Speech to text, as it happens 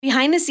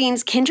Behind the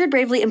scenes, Kindred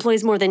Bravely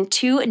employs more than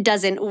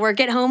 24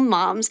 work-at-home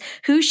moms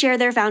who share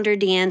their founder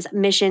Deanne's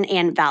mission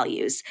and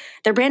values.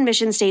 Their brand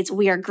mission states,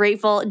 "We are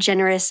grateful,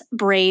 generous,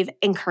 brave,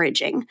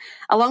 encouraging."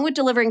 Along with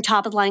delivering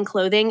top-of-the-line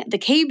clothing, the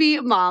KB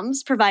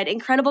moms provide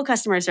incredible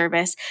customer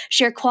service,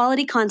 share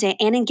quality content,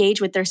 and engage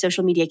with their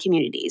social media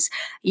communities.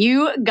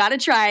 You gotta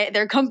try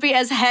their comfy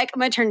as heck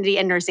maternity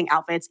and nursing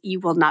outfits. You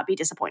will not be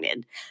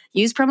disappointed.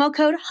 Use promo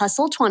code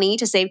HUSTLE20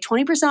 to save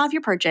 20% off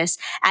your purchase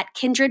at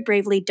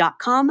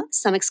kindredbravely.com.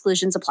 Some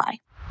exclusions apply.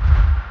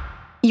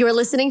 You're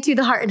listening to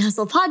the Heart and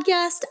Hustle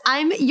podcast.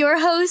 I'm your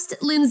host,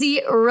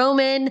 Lindsey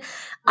Roman.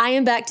 I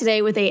am back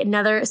today with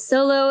another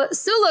solo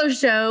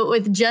show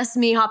with just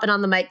me hopping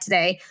on the mic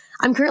today.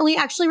 I'm currently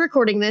actually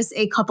recording this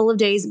a couple of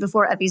days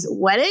before Evie's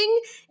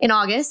wedding in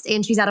August,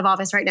 and she's out of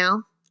office right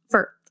now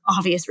for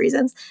obvious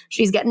reasons.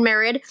 She's getting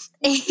married.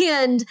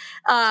 And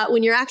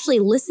when you're actually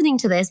listening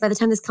to this, by the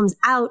time this comes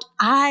out,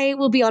 I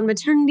will be on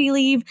maternity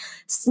leave,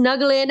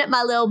 snuggling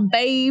my little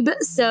babe.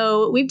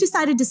 So we've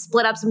decided to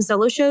split up some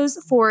solo shows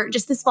for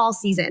just this fall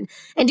season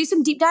and do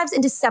some deep dives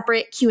into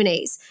separate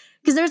Q&As.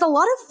 Because there's a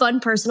lot of fun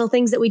personal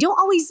things that we don't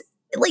always,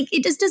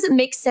 it just doesn't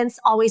make sense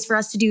always for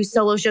us to do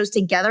solo shows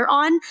together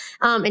on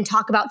and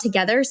talk about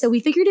together. So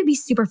we figured it'd be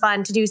super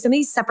fun to do some of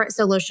these separate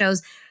solo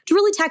shows to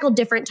really tackle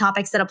different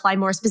topics that apply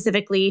more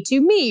specifically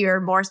to me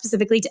or more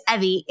specifically to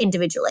Evie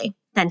individually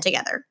than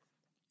together.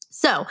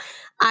 So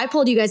I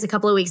pulled you guys a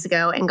couple of weeks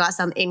ago and got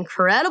some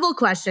incredible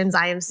questions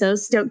I am so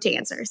stoked to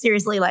answer.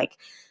 Seriously,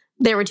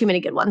 there were too many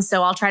good ones.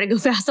 So I'll try to go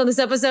fast on this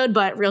episode,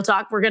 but real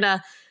talk, we're going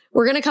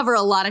to cover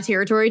a lot of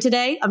territory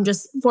today. I'm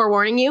just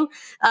forewarning you,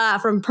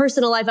 from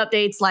personal life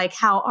updates like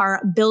how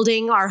our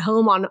building our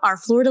home on our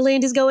Florida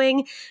land is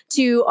going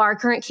to our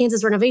current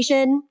Kansas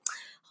renovation.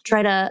 I'll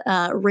try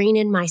to rein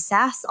in my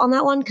sass on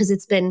that one because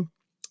it's been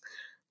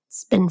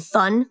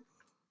fun.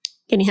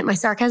 Can you hit my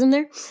sarcasm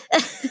there?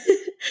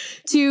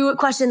 To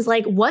questions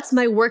like, what's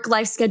my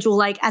work-life schedule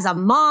like as a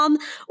mom?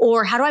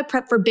 Or how do I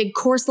prep for big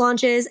course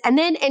launches? And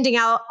then ending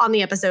out on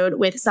the episode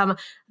with some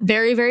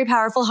very, very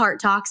powerful heart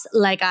talks,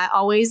 like I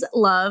always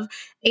love,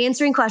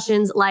 answering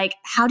questions like,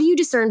 how do you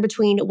discern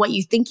between what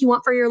you think you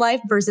want for your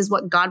life versus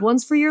what God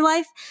wants for your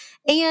life?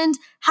 And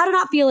how to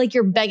not feel like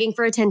you're begging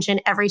for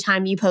attention every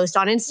time you post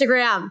on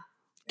Instagram.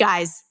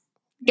 Guys,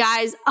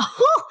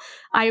 oh,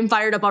 I am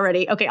fired up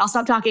already. Okay, I'll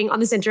stop talking on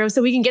this intro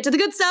so we can get to the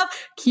good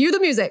stuff. Cue the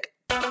music.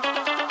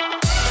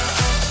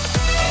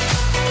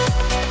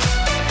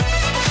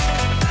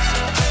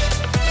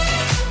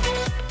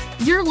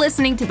 You're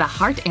listening to the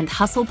Heart and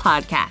Hustle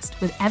podcast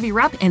with Evie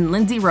Rupp and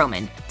Lindsey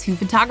Roman, two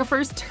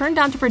photographers turned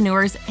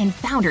entrepreneurs and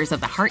founders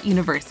of the Heart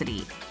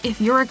University. If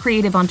you're a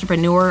creative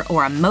entrepreneur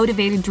or a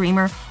motivated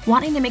dreamer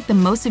wanting to make the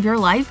most of your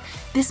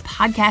life, this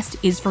podcast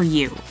is for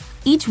you.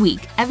 Each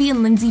week, Evie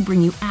and Lindsey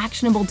bring you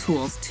actionable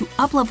tools to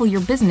up-level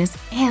your business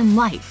and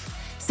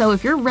life. So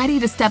if you're ready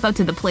to step up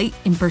to the plate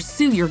and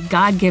pursue your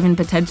God-given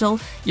potential,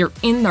 you're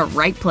in the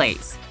right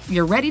place.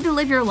 You're ready to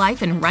live your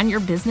life and run your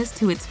business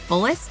to its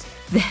fullest?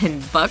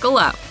 Then buckle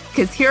up,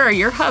 because here are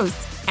your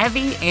hosts,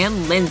 Evie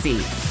and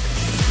Lindsey.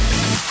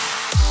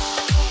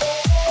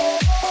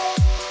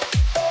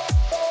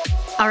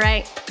 All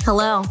right.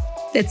 Hello.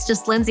 It's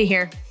just Lindsey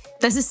here.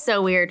 This is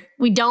so weird.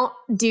 We don't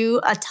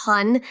do a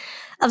ton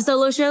of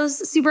solo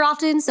shows super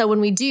often. So when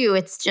we do,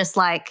 it's just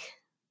like,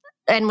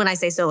 and when I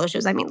say solo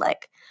shows, I mean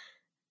like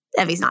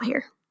Evie's not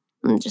here.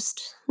 I'm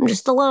just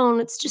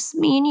alone. It's just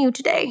me and you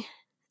today.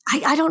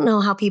 I don't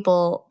know how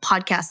people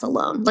podcast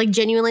alone, like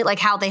genuinely, like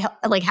how they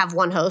like have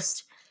one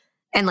host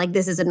and like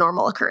this is a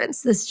normal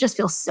occurrence. This just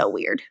feels so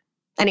weird.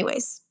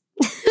 Anyways,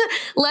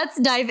 let's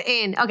dive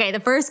in. Okay,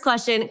 the first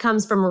question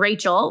comes from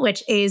Rachel,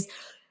 which is,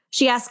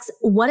 she asks,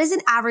 what is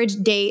an average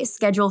day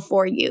schedule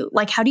for you?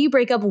 Like, how do you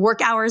break up work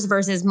hours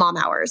versus mom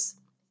hours?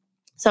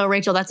 So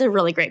Rachel, that's a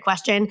really great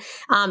question.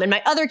 And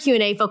my other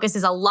Q&A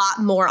focuses a lot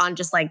more on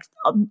just like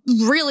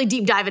really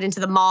deep diving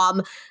into the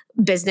mom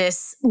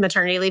business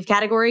maternity leave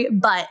category.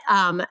 But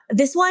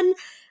this one,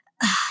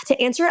 to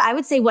answer it, I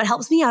would say what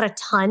helps me out a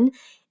ton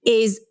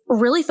is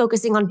really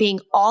focusing on being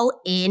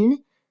all in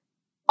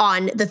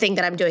on the thing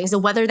that I'm doing. So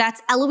whether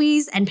that's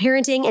Eloise and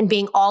parenting and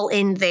being all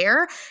in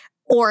there,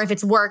 or if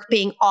it's work,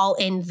 being all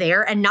in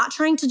there and not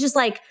trying to just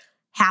like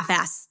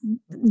half-ass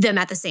them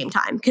at the same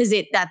time, because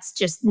that's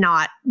just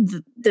not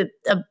the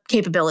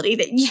capability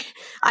that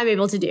I'm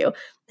able to do.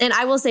 And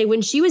I will say when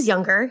Eloise was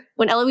younger,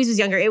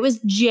 it was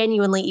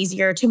genuinely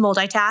easier to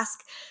multitask.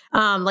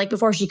 Like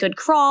before she could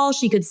crawl,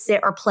 she could sit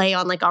or play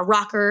on like a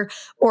rocker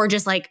or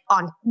just like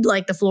on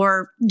like the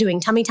floor doing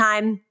tummy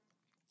time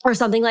or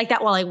something like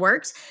that while I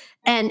worked.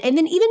 And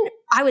then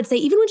I would say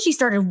even when she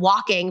started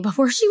walking,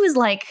 before she was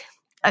like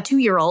a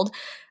 2-year-old,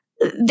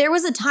 there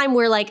was a time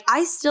where like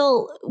I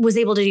still was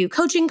able to do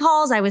coaching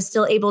calls. I was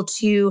still able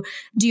to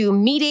do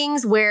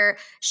meetings where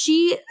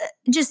she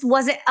just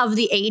wasn't of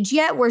the age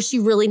yet where she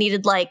really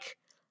needed like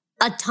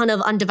a ton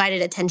of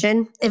undivided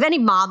attention. If any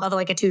mom of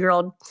like a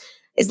 2-year-old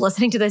is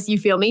listening to this, you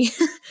feel me.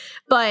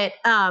 But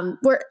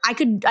where I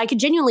could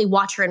genuinely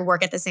watch her and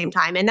work at the same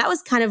time. And that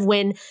was kind of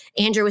when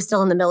Andrew was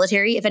still in the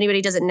military. If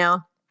anybody doesn't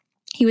know,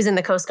 He was in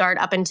the Coast Guard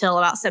up until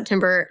about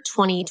September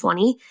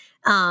 2020.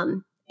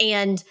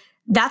 And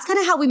that's kind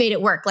of how we made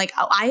it work. Like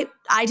I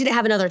didn't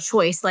have another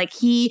choice. Like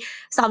he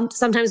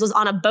sometimes was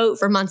on a boat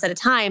for months at a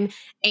time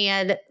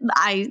and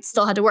I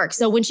still had to work.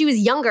 So when she was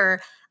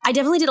younger, I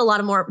definitely did a lot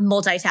of more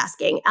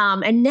multitasking.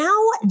 And now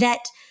that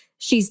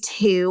she's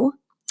 2,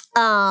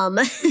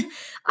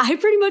 I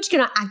pretty much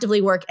cannot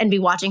actively work and be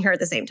watching her at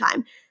the same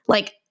time.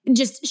 Like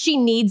just she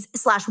needs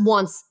 /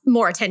 wants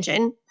more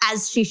attention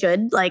as she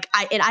should. Like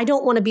I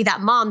don't want to be that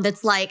mom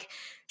that's like,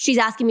 she's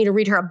asking me to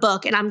read her a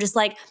book and I'm just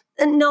like,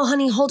 no,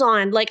 honey, hold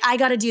on. Like I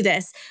got to do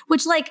this,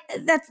 which like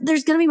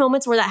there's going to be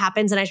moments where that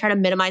happens and I try to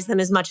minimize them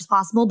as much as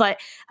possible. But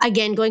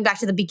again, going back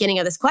to the beginning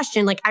of this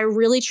question, like I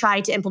really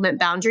try to implement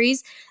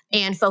boundaries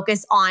and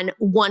focus on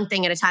one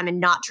thing at a time and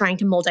not trying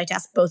to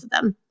multitask both of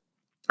them.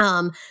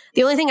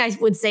 The only thing I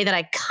would say that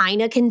I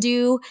kind of can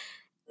do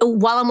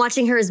while I'm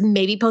watching her is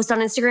maybe post on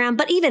Instagram.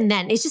 But even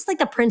then, it's just like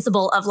the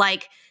principle of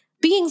like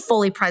being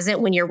fully present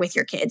when you're with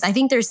your kids. I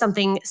think there's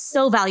something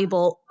so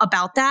valuable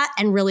about that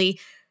and really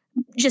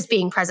just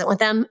being present with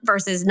them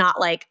versus not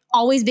like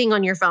always being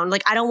on your phone.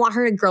 Like I don't want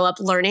her to grow up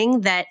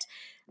learning that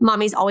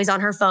mommy's always on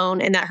her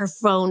phone and that her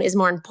phone is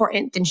more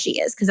important than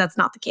she is, because that's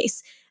not the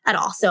case at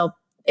all. So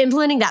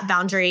implementing that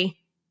boundary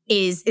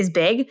is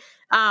big.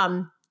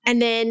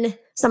 And then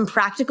some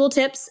practical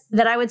tips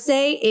that I would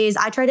say is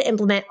I try to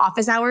implement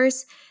office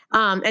hours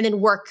and then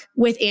work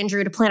with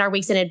Andrew to plan our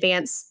weeks in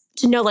advance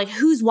to know like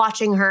who's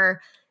watching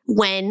her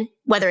when,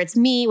 whether it's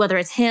me, whether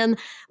it's him,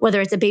 whether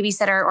it's a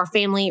babysitter or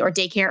family or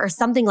daycare or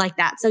something like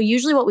that. So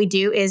usually what we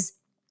do is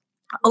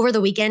over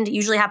the weekend, it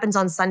usually happens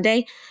on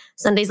Sunday.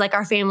 Sunday's like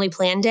our family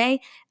plan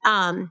day.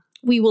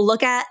 We will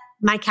look at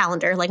my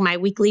calendar, like my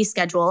weekly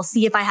schedule,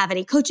 see if I have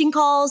any coaching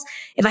calls,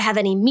 if I have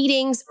any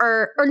meetings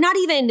or not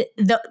even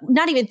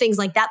things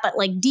like that, but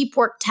like deep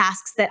work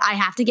tasks that I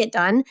have to get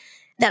done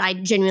that I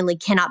genuinely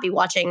cannot be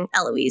watching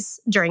Eloise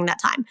during that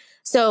time.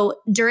 So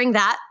during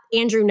that,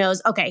 Andrew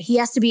knows, okay, he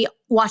has to be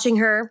watching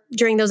her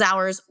during those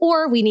hours,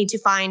 or we need to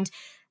find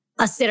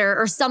a sitter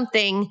or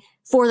something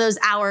for those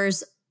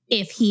hours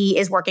if he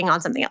is working on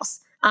something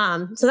else.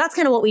 So that's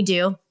kind of what we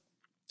do.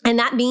 And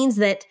that means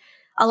that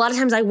a lot of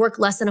times I work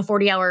less than a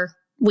 40-hour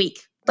week,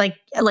 like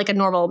a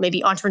normal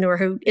maybe entrepreneur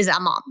who is a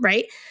mom,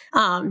 right?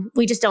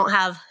 We just don't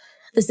have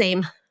the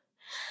same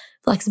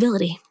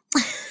flexibility.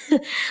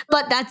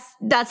 But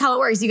that's how it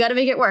works. You got to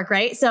make it work,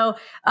 right? So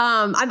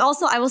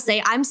I will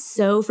say I'm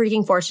so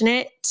freaking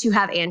fortunate to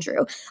have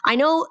Andrew. I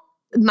know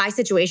my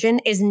situation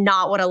is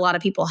not what a lot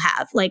of people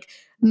have. Like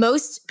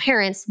most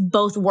parents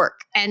both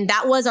work. And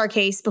that was our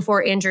case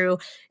before Andrew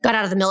got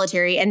out of the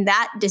military. And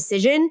that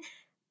decision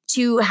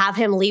to have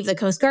him leave the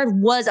Coast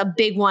Guard was a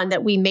big one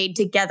that we made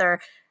together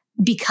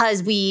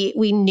because we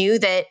knew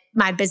that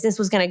my business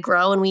was going to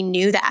grow. And we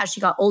knew that as she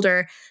got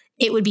older,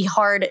 it would be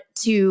hard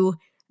to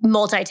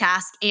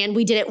multitask. And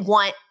we didn't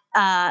want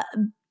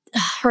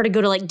her to go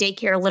to like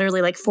daycare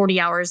literally like 40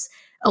 hours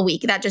a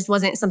week. That just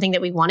wasn't something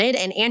that we wanted.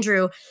 And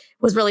Andrew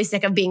was really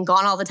sick of being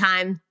gone all the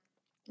time,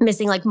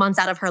 missing like months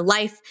out of her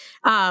life.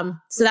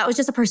 So that was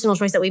just a personal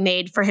choice that we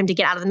made for him to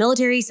get out of the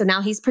military. So now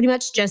he's pretty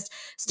much just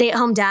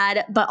stay-at-home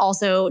dad, but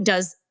also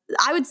does,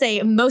 I would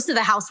say, most of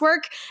the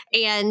housework.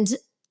 And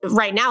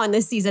right now in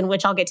this season,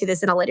 which I'll get to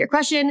this in a later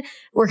question,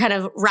 we're kind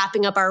of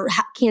wrapping up our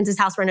Kansas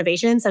house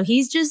renovation. So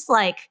he's just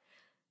like,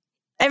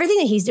 everything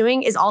that he's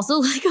doing is also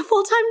like a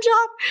full-time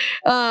job.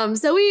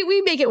 So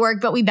we make it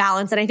work, but we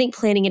balance. And I think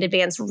planning in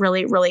advance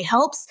really, really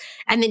helps.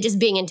 And then just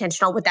being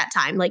intentional with that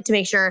time, like to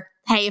make sure,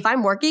 hey, if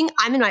I'm working,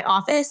 I'm in my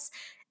office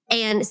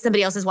and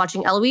somebody else is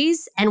watching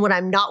Eloise. And when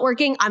I'm not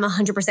working, I'm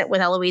 100%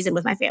 with Eloise and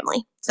with my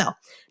family. So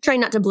trying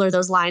not to blur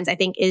those lines, I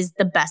think is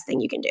the best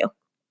thing you can do.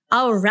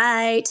 All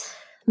right,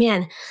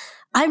 man,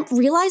 I'm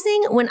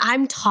realizing when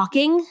I'm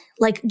talking,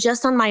 like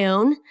just on my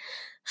own,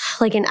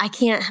 like, and I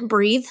can't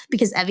breathe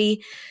because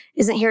Evie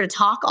isn't here to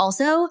talk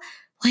also,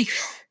 like,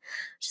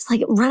 just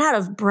like run out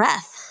of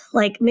breath.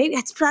 Like maybe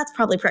that's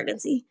probably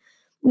pregnancy.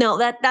 No,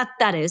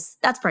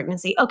 that's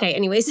pregnancy. Okay.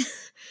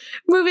 Anyways,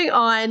 moving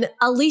on.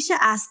 Alicia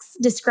asks,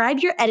 describe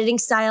your editing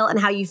style and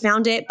how you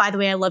found it. By the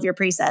way, I love your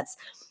presets.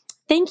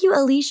 Thank you,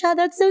 Alicia.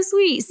 That's so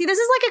sweet. See, this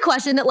is like a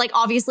question that like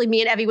obviously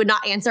me and Evie would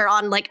not answer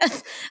on like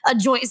a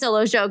joint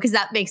solo show because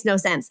that makes no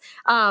sense.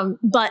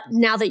 But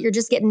now that you're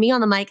just getting me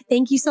on the mic,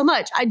 thank you so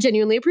much. I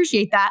genuinely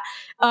appreciate that.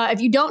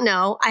 If you don't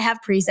know, I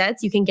have presets.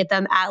 You can get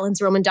them at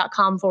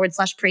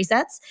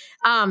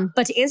lindseyroman.com/presets.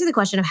 But to answer the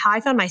question of how I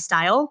found my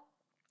style,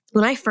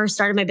 when I first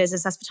started my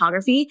business as a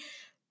photographer,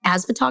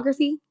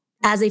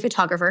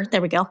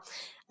 there we go.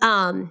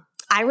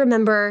 I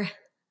remember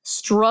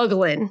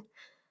struggling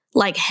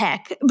like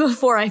heck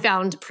before I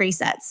found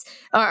presets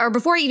or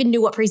before I even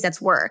knew what presets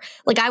were.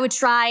 Like I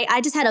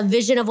just had a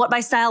vision of what my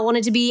style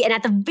wanted to be. And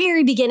at the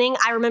very beginning,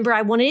 I remember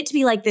I wanted it to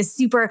be like this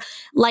super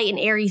light and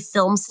airy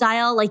film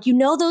style. Like, you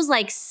know, those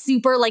like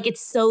super, like it's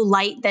so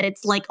light that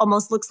it's like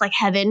almost looks like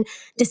heaven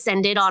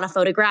descended on a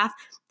photograph,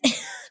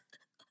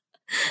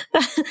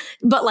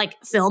 but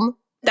like film.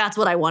 That's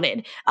what I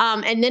wanted.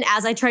 And then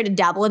as I tried to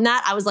dabble in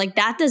that, I was like,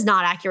 that does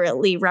not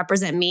accurately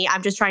represent me.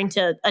 I'm just trying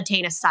to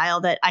attain a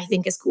style that I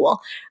think is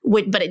cool.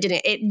 But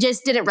it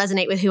just didn't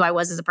resonate with who I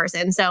was as a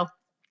person. So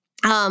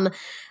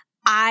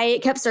I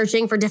kept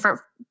searching for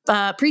different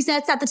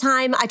presets at the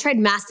time. I tried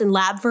Mast and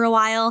Lab for a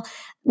while.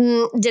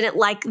 Didn't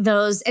like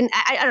those. And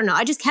I don't know.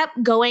 I just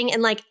kept going.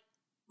 And like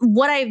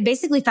what I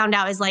basically found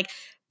out is like,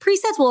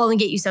 presets will only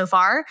get you so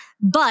far,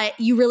 but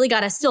you really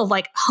got to still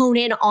like hone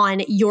in on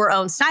your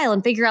own style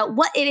and figure out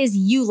what it is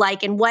you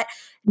like and what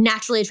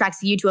naturally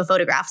attracts you to a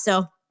photograph.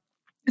 So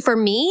for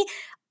me,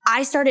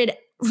 I started,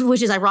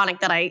 which is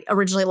ironic that I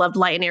originally loved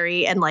light and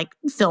airy and like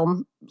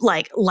film,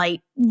 like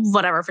light,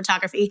 whatever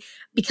photography,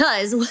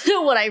 because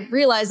what I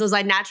realized was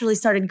I naturally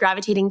started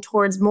gravitating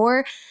towards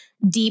more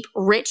deep,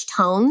 rich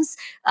tones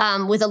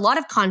with a lot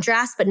of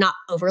contrast, but not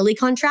overly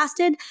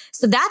contrasted.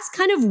 So that's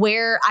kind of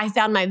where I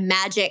found my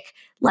magic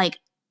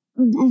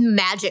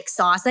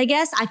sauce, I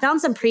guess. I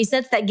found some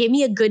presets that gave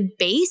me a good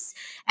base,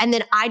 and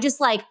then I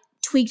just like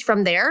tweaked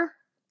from there.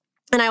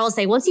 And I will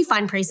say, once you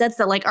find presets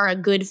that like are a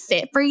good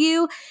fit for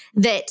you,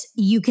 that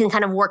you can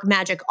kind of work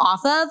magic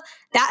off of,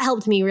 that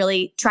helped me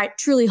really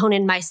truly hone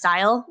in my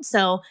style.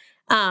 So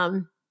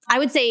I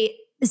would say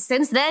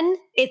since then,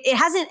 it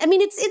hasn't, I mean,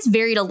 it's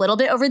varied a little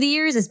bit over the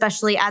years,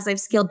 especially as I've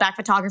scaled back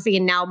photography.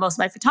 And now most of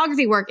my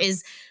photography work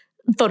is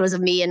photos of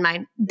me and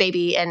my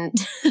baby and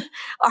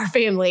our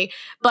family,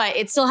 but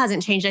it still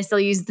hasn't changed. I still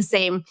use the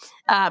same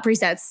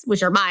presets,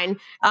 which are mine,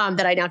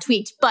 that I now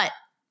tweaked. But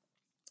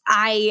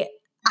I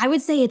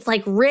would say it's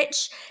like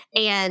rich,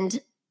 and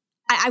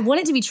I want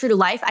it to be true to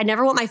life. I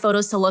never want my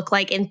photos to look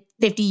like in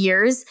 50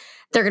 years,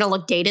 they're going to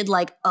look dated,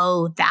 like,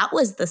 oh, that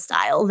was the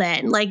style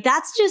then. Like,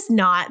 that's just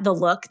not the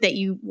look that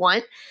you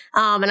want.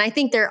 And I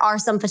think there are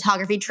some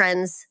photography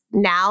trends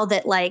now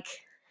that like,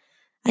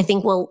 I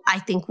think will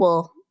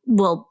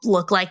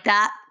look like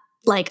that.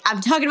 Like,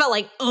 I'm talking about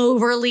like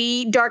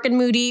overly dark and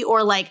moody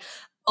or like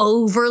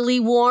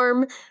overly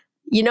warm.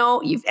 You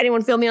know,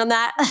 anyone feel me on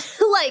that?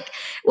 Like,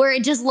 where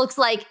it just looks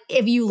like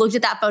if you looked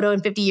at that photo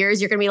in 50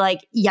 years, you're going to be like,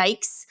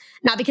 yikes.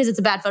 Not because it's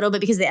a bad photo, but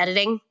because of the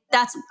editing.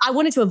 I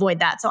wanted to avoid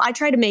that. So I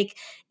try to make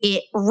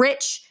it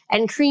rich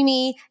and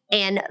creamy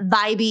and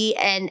vibey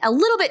and a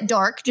little bit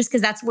dark, just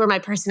because that's where my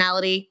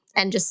personality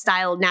and just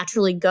style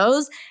naturally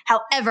goes.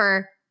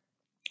 However,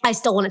 I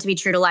still want it to be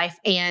true to life.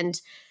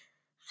 And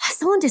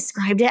someone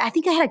described it. I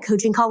think I had a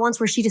coaching call once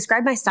where she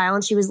described my style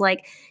and she was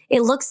like,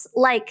 it looks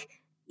like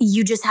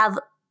you just have,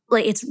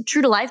 like, it's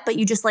true to life, but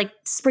you just like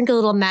sprinkle a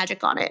little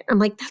magic on it. I'm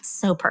like, that's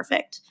so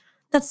perfect.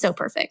 That's so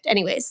perfect.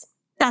 Anyways,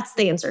 that's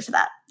the answer to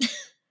that.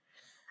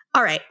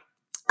 All right.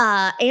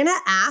 Anna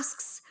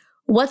asks,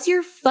 what's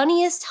your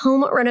funniest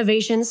home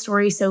renovation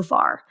story so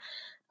far?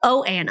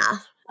 Oh,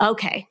 Anna.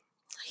 Okay,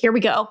 here we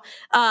go.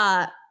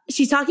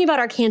 She's talking about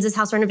our Kansas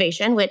house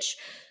renovation, which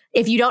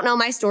if you don't know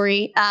my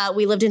story,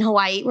 we lived in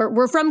Hawaii.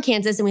 We're from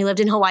Kansas and we lived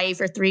in Hawaii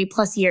for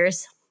 3+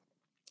 years.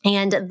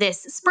 And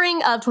this spring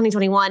of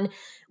 2021,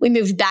 we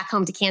moved back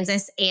home to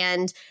Kansas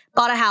and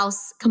bought a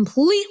house,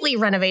 completely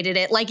renovated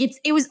it. Like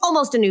it was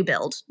almost a new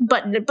build,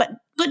 but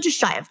just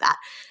shy of that.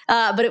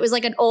 But it was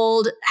like an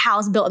old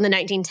house built in the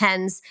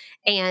 1910s,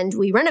 and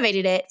we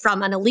renovated it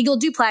from an illegal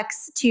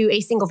duplex to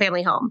a single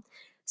family home.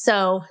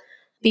 So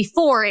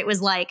before it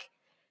was like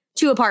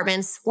 2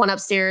 apartments, 1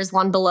 upstairs,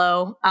 1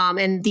 below.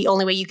 And the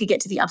only way you could get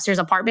to the upstairs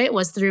apartment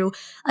was through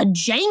a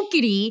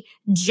jankety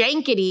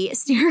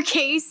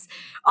staircase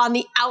on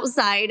the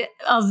outside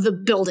of the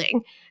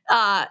building.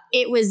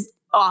 It was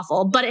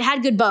awful, but it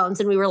had good bones.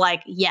 And we were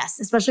like, yes,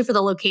 especially for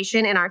the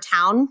location in our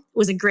town, it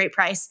was a great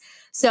price.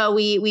 So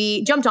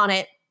we jumped on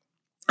it.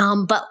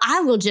 But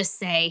I will just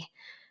say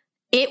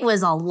it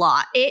was a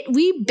lot.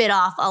 We bit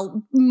off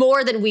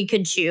more than we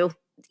could chew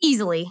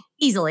easily.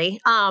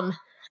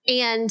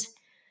 And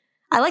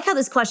I like how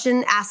this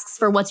question asks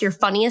for what's your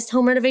funniest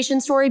home renovation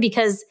story,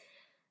 because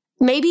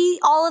maybe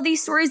all of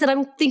these stories that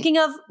I'm thinking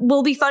of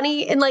will be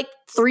funny in like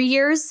 3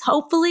 years,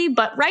 hopefully.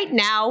 But right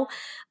now,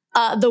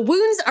 the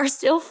wounds are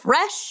still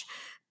fresh,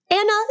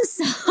 Anna.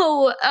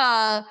 So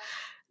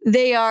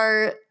they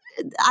are,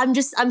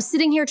 I'm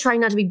sitting here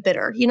trying not to be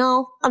bitter, you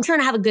know? I'm trying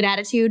to have a good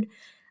attitude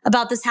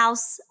about this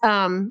house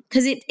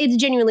because it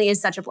genuinely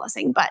is such a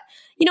blessing. But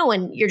you know,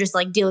 when you're just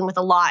like dealing with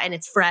a lot and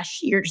it's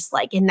fresh, you're just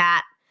like in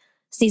that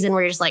season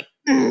where you're just like,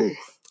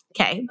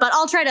 okay. But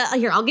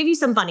I'll give you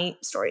some funny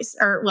stories,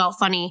 or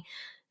funny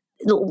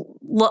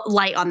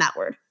light on that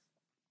word.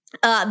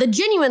 The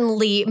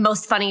genuinely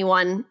most funny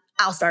one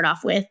I'll start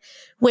off with,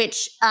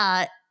 which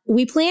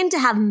we plan to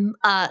have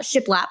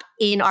shiplap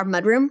in our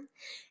mudroom.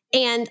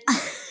 And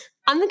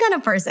I'm the kind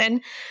of person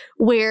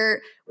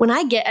where when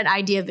I get an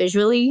idea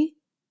visually,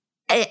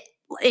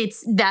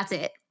 that's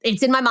it.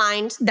 It's in my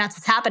mind. That's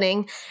what's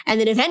happening. And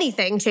then if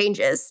anything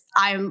changes,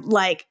 I'm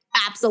like,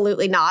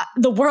 absolutely not.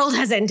 The world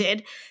has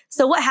ended.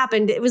 So what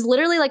happened? It was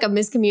literally like a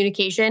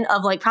miscommunication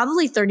of like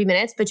probably 30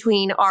 minutes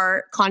between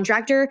our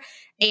contractor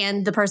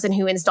and the person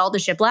who installed the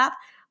shiplap.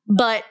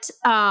 But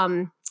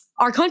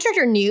our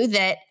contractor knew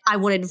that I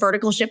wanted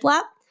vertical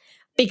shiplap,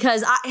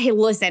 because hey,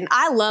 listen,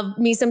 I love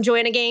me some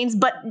Joanna Gaines,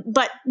 but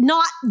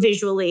not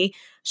visually.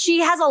 She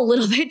has a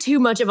little bit too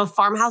much of a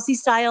farmhousey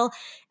style,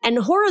 and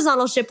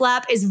horizontal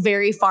shiplap is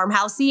very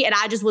farmhousey, and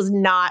I just was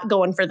not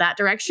going for that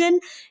direction.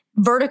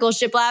 Vertical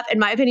shiplap, in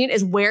my opinion,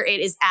 is where it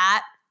is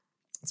at.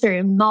 It's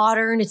very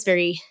modern. It's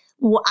very,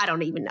 I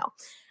don't even know.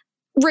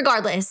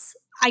 Regardless,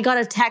 I got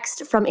a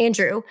text from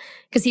Andrew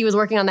because he was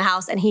working on the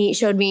house, and he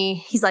showed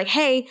me, he's like,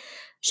 hey,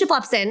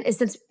 shiplap's in,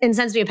 and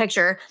sends me a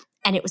picture,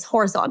 and it was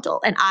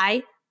horizontal. And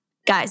I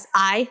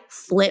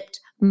flipped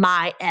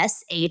my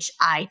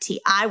SHIT.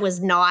 I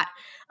was not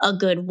a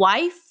good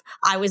wife.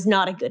 I was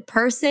not a good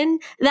person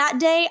that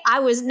day.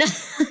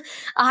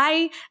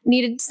 I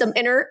needed some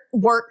inner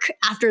work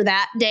after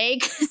that day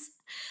because,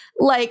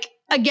 like,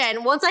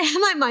 again, once I had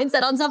my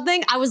mindset on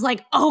something, I was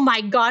like, oh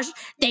my gosh,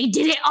 they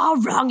did it all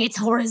wrong. It's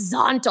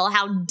horizontal.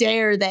 How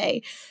dare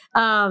they?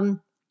 And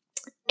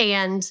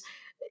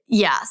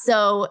yeah,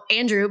 so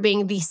Andrew,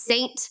 being the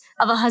saint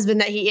of a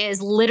husband that he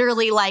is,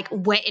 literally like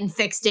went and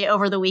fixed it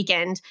over the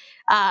weekend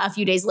a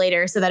few days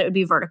later so that it would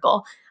be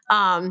vertical,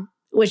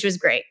 which was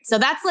great. So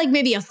that's like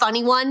maybe a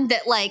funny one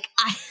that like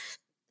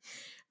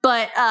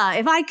but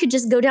if I could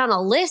just go down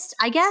a list,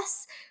 I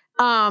guess,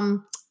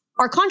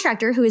 our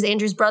contractor, who is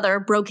Andrew's brother,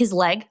 broke his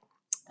leg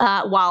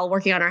while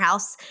working on our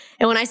house.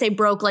 And when I say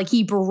broke, like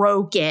he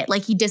broke it,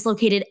 like he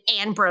dislocated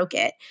and broke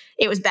it.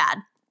 It was bad.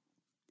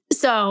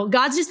 So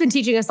God's just been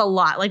teaching us a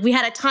lot. Like we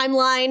had a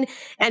timeline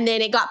and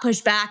then it got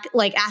pushed back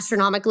like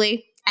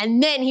astronomically.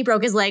 And then he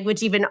broke his leg,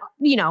 which even,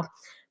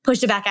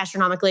 pushed it back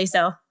astronomically.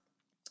 So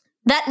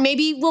that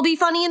maybe will be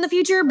funny in the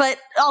future, but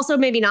also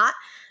maybe not.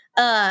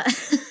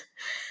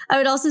 I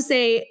would also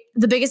say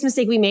the biggest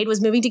mistake we made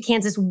was moving to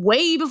Kansas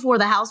way before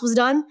the house was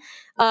done,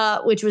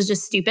 which was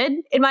just stupid,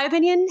 in my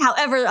opinion.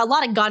 However, a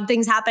lot of God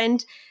things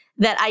happened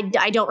that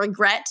I don't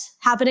regret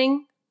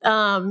happening,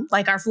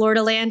 like our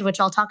Florida land, which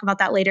I'll talk about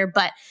that later.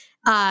 But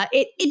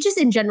it just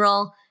in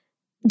general,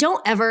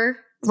 don't ever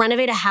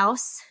renovate a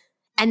house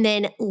and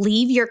then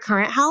leave your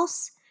current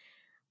house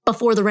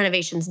before the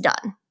renovation's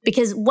done.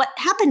 Because what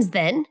happens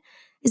then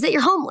is that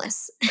you're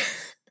homeless.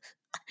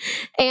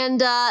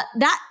 And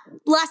that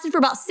lasted for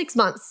about 6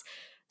 months.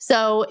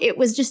 So it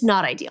was just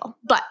not ideal.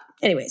 But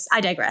anyways,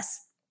 I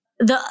digress.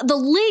 The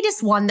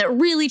latest one that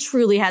really,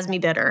 truly has me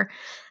bitter,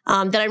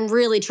 that I'm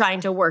really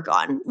trying to work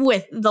on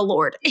with the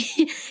Lord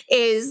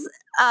is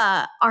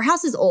our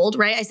house is old,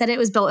 right? I said it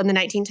was built in the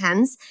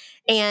 1910s.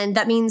 And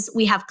that means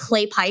we have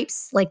clay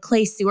pipes, like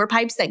clay sewer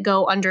pipes that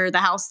go under the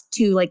house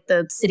to like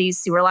the city's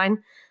sewer line.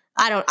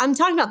 I'm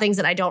talking about things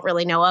that I don't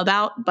really know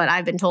about, but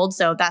I've been told.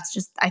 So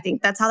I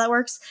think that's how that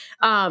works.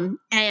 And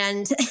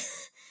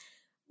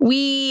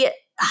I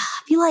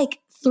feel like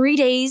 3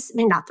 days,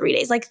 maybe not 3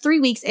 days, like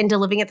 3 weeks into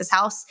living at this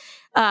house,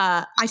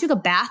 I took a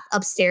bath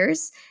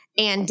upstairs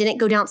and didn't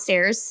go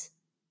downstairs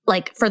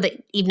like for the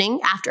evening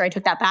after I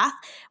took that bath,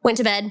 went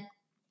to bed.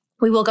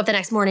 We woke up the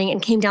next morning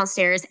and came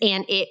downstairs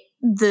and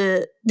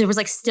there was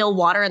like still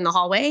water in the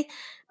hallway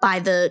by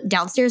the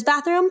downstairs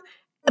bathroom.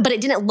 But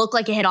it didn't look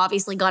like it had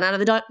obviously gone out of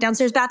the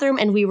downstairs bathroom.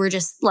 And we were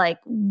just like,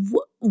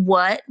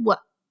 what?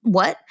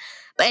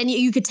 And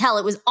you could tell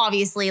it was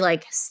obviously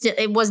like,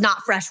 it was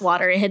not fresh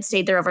water. It had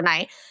stayed there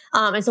overnight.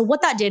 And so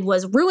what that did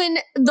was ruin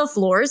the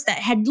floors that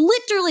had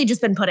literally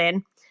just been put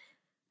in.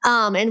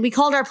 And we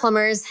called our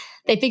plumbers.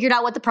 They figured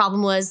out what the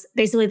problem was.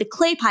 Basically, the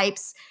clay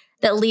pipes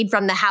that lead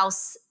from the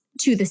house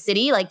to the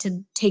city, like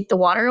to take the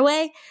water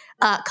away,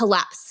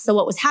 collapsed. So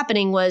what was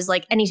happening was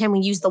like anytime we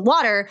used the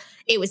water,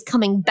 it was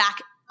coming back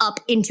up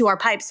into our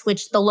pipes,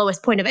 which the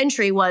lowest point of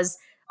entry was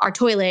our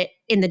toilet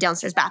in the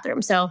downstairs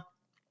bathroom. So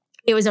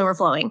it was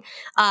overflowing.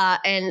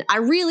 And I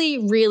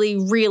really, really,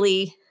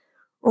 really,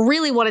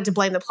 really wanted to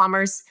blame the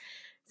plumbers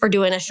for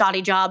doing a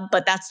shoddy job,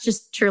 but that's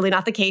just truly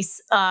not the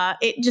case.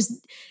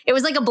 It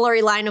was like a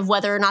blurry line of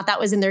whether or not that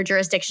was in their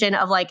jurisdiction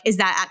of like, is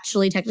that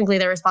actually technically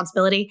their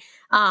responsibility?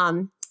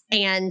 And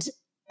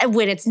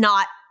when it's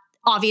not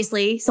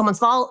obviously someone's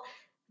fault,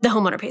 the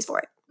homeowner pays for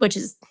it, which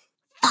is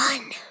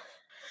fun.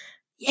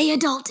 Yay,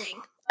 adulting.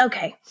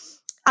 Okay.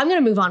 I'm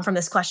going to move on from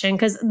this question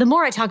because the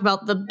more I talk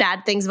about the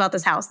bad things about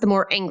this house, the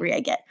more angry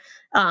I get.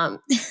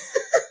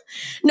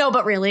 No,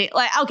 but really,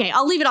 like, okay,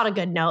 I'll leave it on a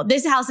good note.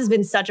 This house has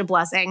been such a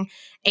blessing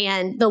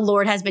and the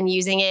Lord has been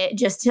using it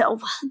just to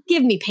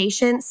give me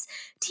patience,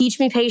 teach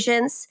me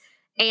patience,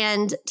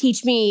 and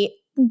teach me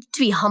to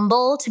be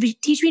humble,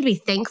 teach me to be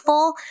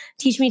thankful,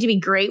 teach me to be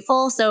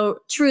grateful. So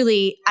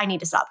truly, I need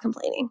to stop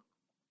complaining.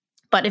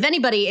 But if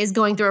anybody is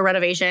going through a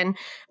renovation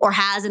or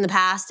has in the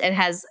past and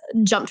has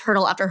jumped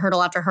hurdle after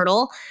hurdle after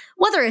hurdle,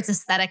 whether it's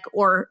aesthetic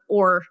or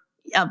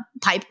a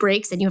pipe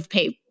breaks and you have to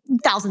pay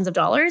thousands of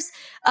dollars,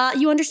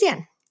 you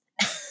understand.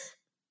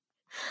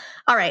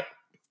 All right.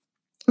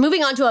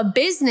 Moving on to a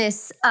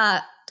business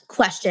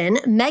question.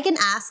 Megan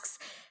asks,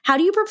 how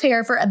do you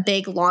prepare for a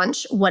big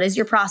launch? What is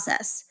your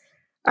process?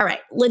 All right.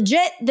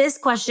 Legit, this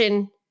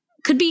question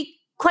could be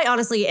quite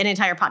honestly an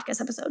entire podcast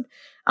episode.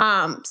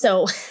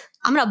 So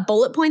I'm going to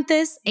bullet point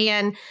this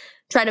and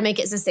try to make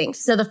it succinct.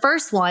 So the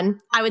first one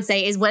I would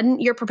say is when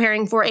you're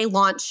preparing for a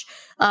launch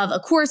of a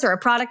course or a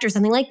product or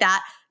something like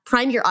that,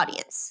 prime your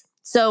audience.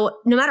 So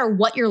no matter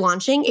what you're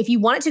launching, if you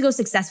want it to go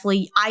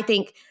successfully, I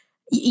think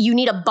you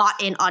need a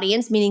bought-in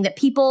audience, meaning that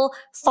people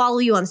follow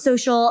you on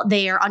social,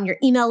 they are on your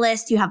email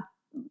list, you have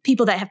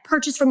people that have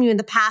purchased from you in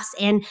the past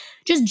and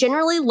just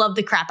generally love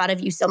the crap out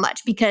of you so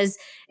much. Because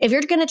if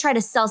you're going to try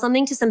to sell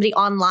something to somebody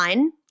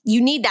online, you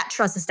need that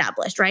trust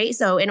established, right?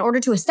 So in order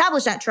to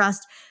establish that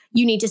trust,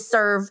 you need to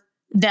serve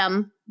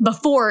them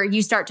before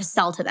you start to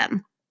sell to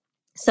them.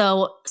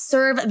 So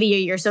serve via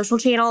your social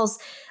channels,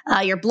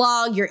 your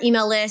blog, your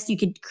email list. You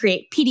could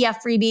create PDF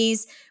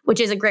freebies, which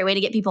is a great way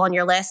to get people on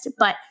your list.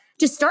 But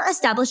just start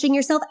establishing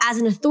yourself as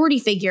an authority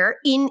figure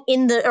in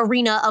the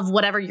arena of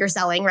whatever you're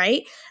selling,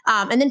 right?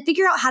 And then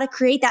figure out how to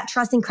create that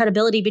trust and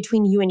credibility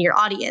between you and your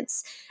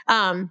audience.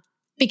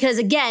 Because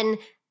again,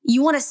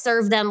 you want to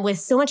serve them with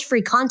so much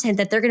free content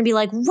that they're going to be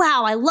like,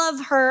 wow, I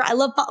love her,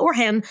 or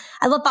him,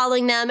 I love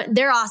following them,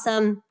 they're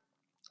awesome.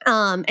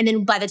 And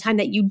then by the time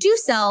that you do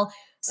sell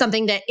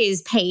something that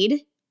is paid,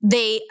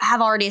 they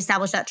have already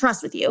established that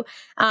trust with you.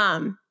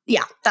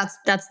 Yeah,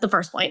 that's the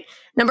first point.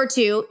 Number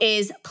 2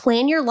 is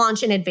plan your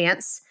launch in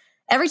advance.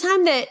 Every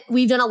time that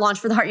we've done a launch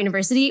for the Heart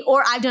University,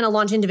 or I've done a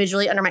launch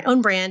individually under my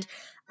own brand,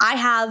 I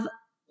have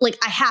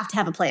to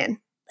have a plan.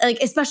 Like,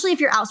 especially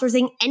if you're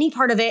outsourcing any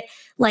part of it,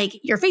 like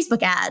your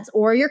Facebook ads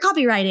or your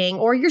copywriting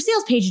or your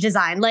sales page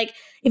design. Like,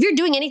 if you're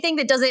doing anything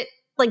that doesn't,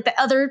 like, that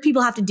other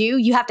people have to do,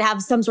 you have to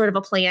have some sort of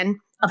a plan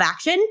of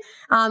action.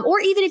 Or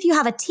even if you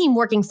have a team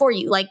working for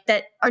you, like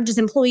that are just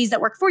employees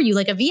that work for you,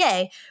 like a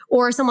VA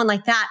or someone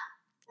like that,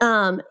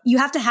 you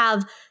have to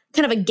have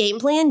kind of a game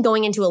plan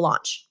going into a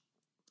launch.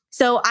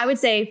 So I would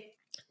say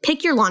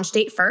pick your launch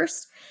date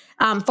first,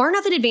 far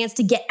enough in advance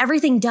to get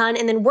everything done,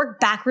 and then work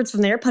backwards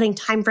from there, putting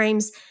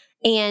timeframes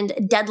and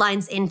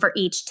deadlines in for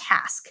each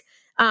task.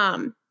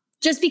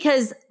 Just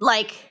because,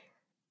 like,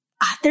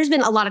 there's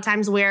been a lot of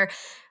times where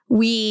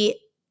we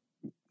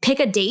pick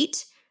a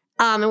date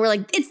and we're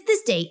like, it's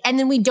this date. And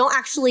then we don't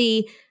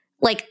actually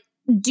like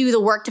do the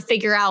work to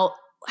figure out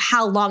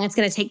how long it's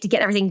going to take to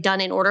get everything done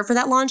in order for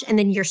that launch. And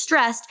then you're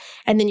stressed,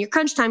 and then your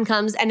crunch time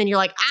comes, and then you're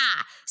like,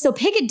 so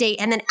pick a date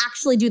and then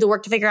actually do the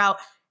work to figure out,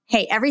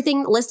 hey,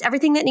 list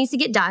everything that needs to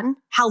get done,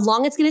 how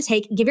long it's going to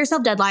take, give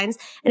yourself deadlines.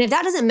 And if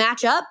that doesn't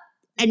match up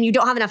and you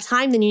don't have enough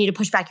time, then you need to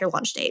push back your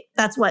launch date.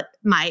 That's what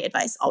my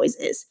advice always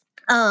is.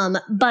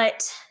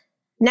 But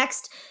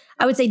next,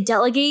 I would say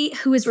delegate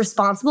who is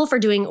responsible for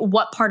doing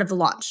what part of the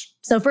launch.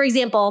 So for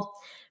example,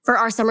 for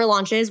our summer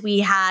launches, we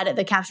had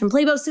the Caption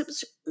Playbook,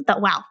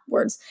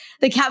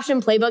 the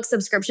Caption Playbook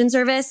subscription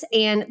service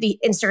and the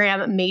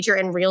Instagram Major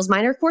and Reels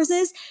Minor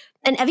courses.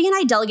 And Evie and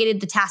I delegated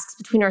the tasks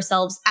between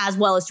ourselves as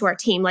well as to our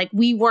team. Like,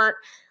 we weren't,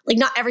 like,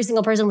 not every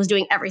single person was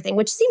doing everything,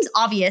 which seems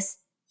obvious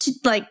to,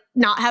 like,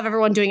 not have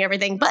everyone doing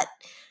everything, but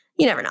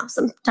you never know.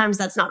 Sometimes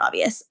that's not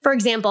obvious. For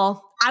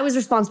example, I was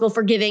responsible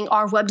for giving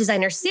our web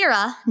designer,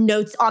 Sarah,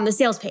 notes on the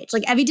sales page.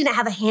 Like, Evie didn't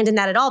have a hand in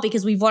that at all,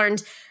 because we've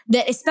learned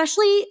that,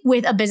 especially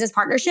with a business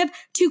partnership,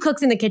 2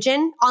 cooks in the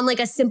kitchen on like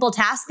a simple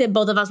task that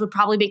both of us would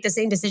probably make the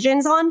same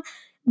decisions on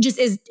just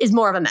is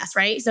more of a mess,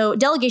 right? So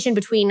delegation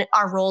between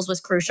our roles was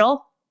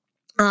crucial.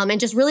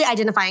 And just really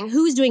identifying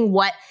who's doing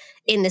what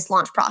in this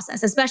launch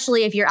process,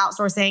 especially if you're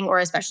outsourcing or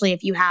especially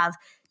if you have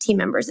team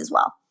members as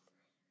well.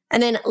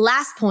 And then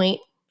last point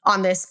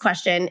on this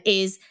question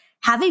is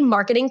have a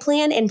marketing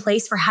plan in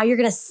place for how you're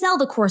going to sell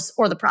the course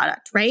or the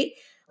product, right?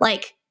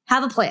 Like,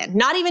 have a plan,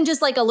 not even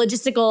just like a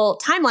logistical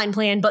timeline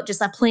plan, but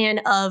just a plan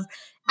of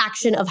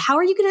action of how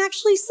are you going to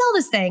actually sell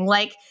this thing?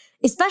 Like,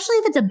 especially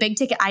if it's a big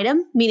ticket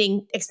item,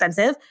 meaning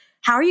expensive,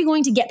 how are you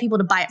going to get people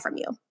to buy it from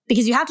you?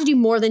 Because you have to do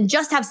more than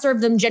just have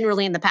served them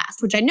generally in the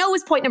past, which I know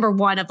is point number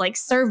 1 of like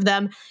serve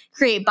them,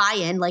 create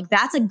buy-in. Like,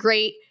 that's a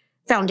great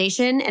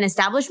foundation and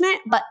establishment.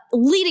 But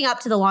leading up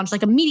to the launch,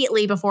 like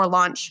immediately before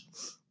launch,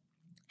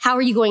 how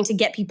are you going to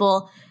get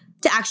people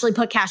to actually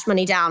put cash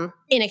money down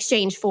in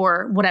exchange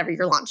for whatever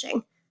you're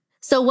launching?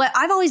 So what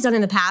I've always done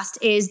in the past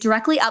is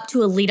directly up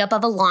to a lead up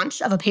of a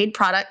launch of a paid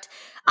product,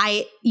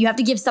 you have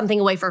to give something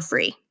away for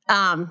free.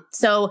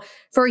 So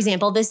for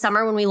example, this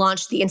summer when we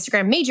launched the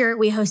Instagram Major,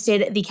 we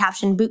hosted the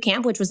Caption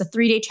Bootcamp, which was a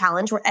 3-day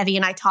challenge where Evie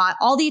and I taught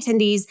all the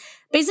attendees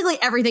basically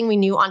everything we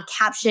knew on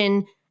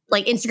caption,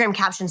 like Instagram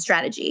caption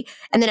strategy.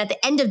 And then at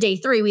the end of day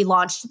 3, we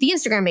launched the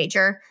Instagram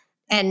Major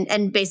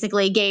and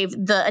basically gave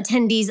the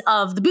attendees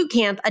of the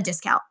bootcamp a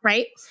discount,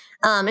 right?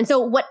 And so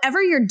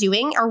whatever you're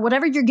doing or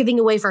whatever you're giving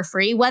away for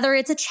free, whether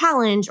it's a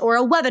challenge or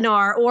a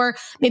webinar, or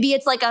maybe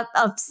it's like a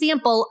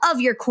sample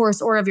of your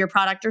course or of your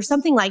product or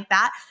something like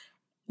that,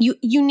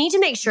 you need to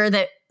make sure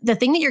that the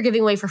thing that you're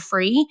giving away for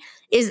free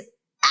is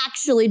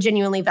actually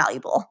genuinely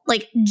valuable.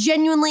 Like,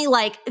 genuinely,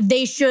 like,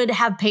 they should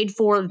have paid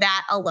for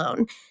that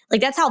alone. Like,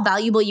 that's how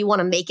valuable you want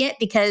to make it,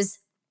 because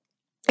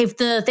if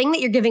the thing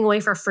that you're giving away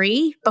for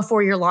free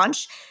before your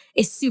launch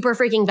is super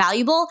freaking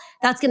valuable,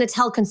 that's going to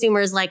tell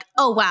consumers like,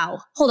 oh, wow,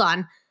 hold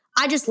on.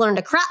 I just learned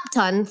a crap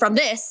ton from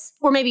this,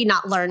 or maybe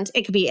not learned.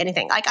 It could be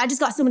anything. Like I just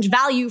got so much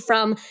value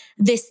from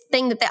this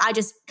thing that I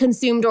just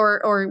consumed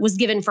or was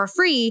given for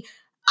free.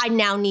 I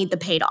now need the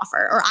paid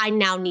offer, or I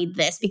now need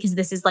this because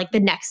this is like the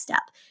next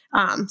step.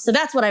 So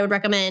that's what I would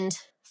recommend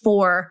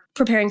for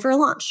preparing for a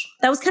launch.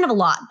 That was kind of a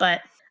lot,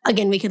 but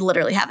again, we could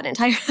literally have an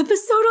entire episode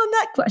on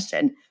that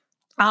question.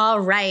 All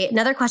right.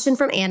 Another question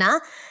from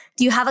Anna.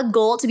 Do you have a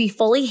goal to be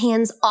fully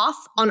hands-off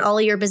on all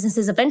of your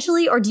businesses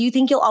eventually, or do you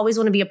think you'll always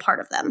want to be a part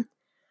of them?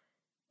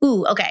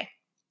 Ooh, okay.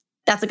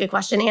 That's a good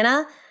question,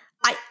 Anna.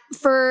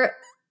 For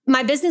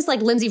my business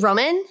like Lindsey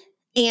Roman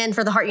and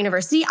for the Heart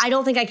University, I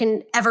don't think I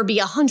can ever be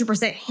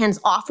 100%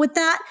 hands-off with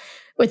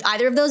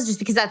either of those, just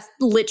because that's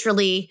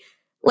literally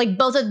like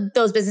both of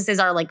those businesses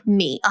are like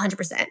me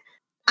 100%.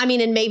 I mean,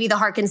 and maybe the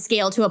Heart can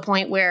scale to a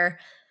point where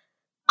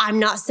I'm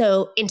not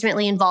so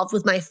intimately involved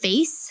with my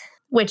face,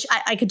 which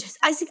I could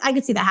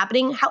see that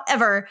happening.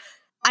 However,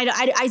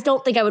 I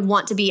don't think I would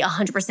want to be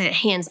 100%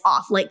 hands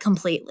off, like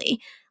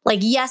completely. Like,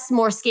 yes,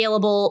 more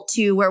scalable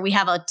to where we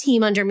have a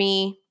team under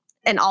me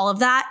and all of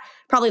that.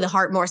 Probably the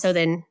Heart more so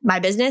than my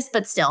business,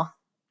 but still,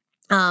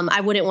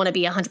 I wouldn't want to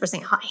be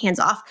 100% hands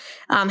off.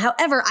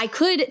 However, I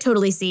could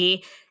totally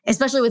see,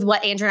 especially with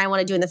what Andrew and I want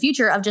to do in the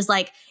future, of just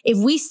like,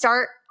 if we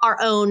start our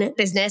own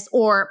business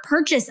or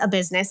purchase a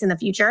business in the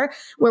future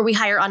where we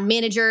hire on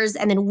managers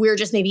and then we're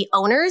just maybe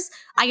owners,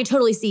 I could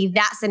totally see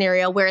that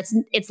scenario where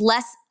it's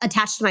less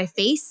attached to my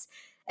face,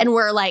 and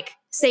we're like,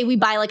 say we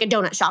buy like a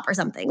donut shop or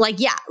something. Like,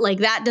 yeah, like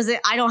that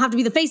I don't have to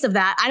be the face of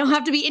that. I don't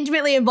have to be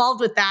intimately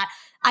involved with that.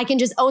 I can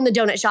just own the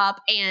donut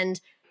shop,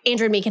 and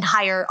Andrew and me can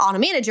hire on a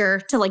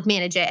manager to like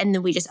manage it, and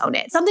then we just own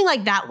it. Something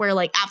like that where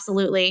like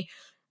absolutely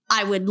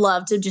I would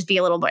love to just be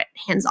a little bit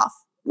hands off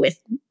with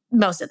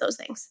most of those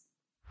things.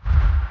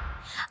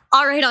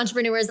 All right,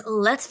 entrepreneurs,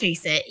 let's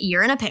face it,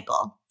 you're in a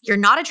pickle. You're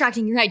not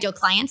attracting your ideal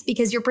clients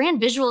because your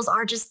brand visuals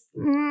are just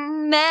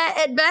meh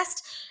at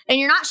best, and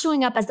you're not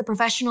showing up as the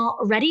professional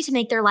ready to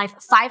make their life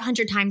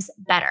 500 times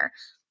better.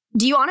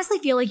 Do you honestly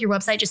feel like your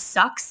website just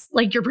sucks?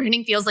 Like your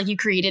branding feels like you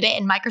created it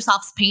in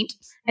Microsoft's Paint?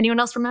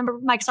 Anyone else remember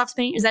Microsoft's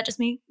Paint? Is that just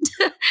me?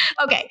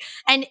 Okay.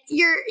 And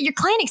your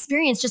client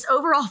experience just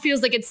overall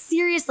feels like it's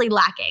seriously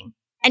lacking,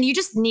 and you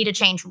just need a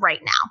change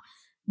right now.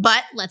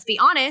 But let's be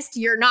honest,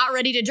 you're not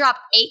ready to drop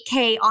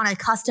 $8,000 on a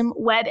custom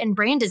web and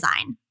brand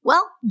design.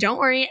 Well, don't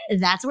worry,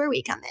 that's where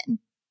we come in.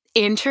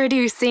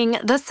 Introducing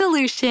the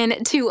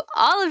solution to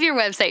all of your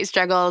website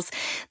struggles,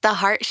 the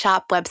Heart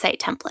Shop website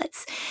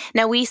templates.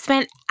 Now, we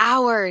spent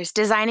hours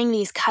designing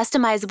these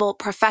customizable,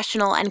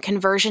 professional, and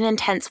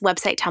conversion-intense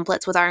website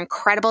templates with our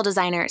incredible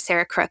designer,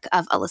 Sarah Crook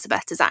of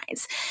Elizabeth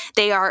Designs.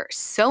 They are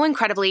so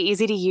incredibly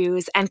easy to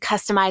use and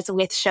customize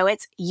with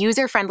Showit's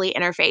user-friendly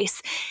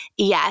interface.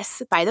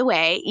 Yes, by the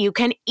way, you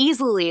can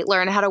easily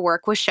learn how to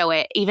work with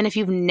Showit, even if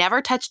you've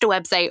never touched a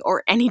website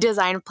or any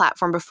design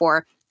platform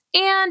before.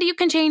 And you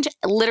can change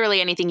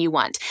literally anything you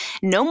want.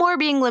 No more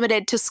being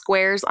limited to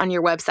squares on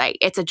your website.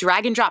 It's a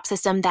drag and drop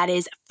system that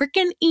is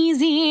freaking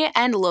easy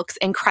and looks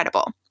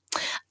incredible.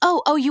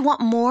 Oh, you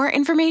want more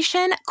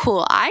information?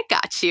 Cool, I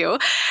got you.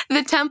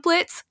 The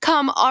templates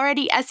come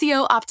already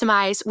SEO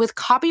optimized with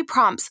copy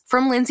prompts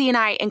from Lindsey and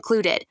I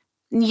included.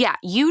 Yeah,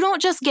 you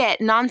don't just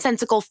get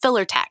nonsensical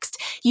filler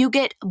text. You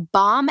get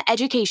bomb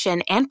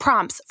education and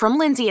prompts from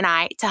Lindsey and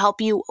I to help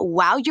you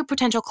wow your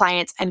potential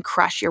clients and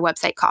crush your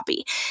website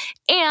copy.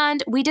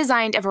 And we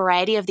designed a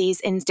variety of these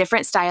in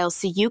different styles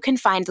so you can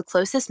find the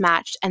closest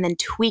match and then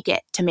tweak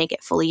it to make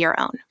it fully your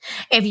own.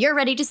 If you're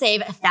ready to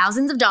save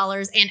thousands of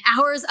dollars and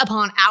hours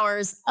upon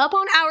hours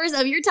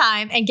of your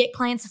time and get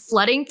clients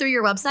flooding through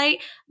your website,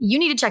 you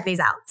need to check these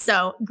out.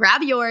 So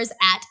grab yours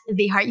at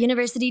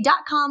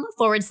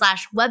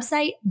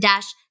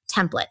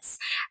theheartuniversity.com/website-templates.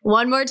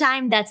 One more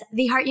time, that's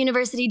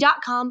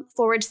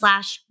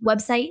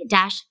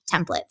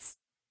theheartuniversity.com/website-templates.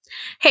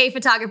 Hey,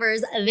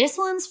 photographers, this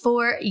one's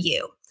for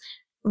you.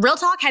 Real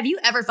talk, have you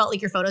ever felt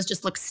like your photos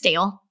just look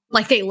stale?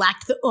 Like they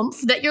lacked the oomph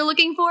that you're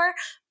looking for?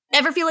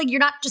 Ever feel like you're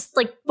not just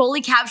like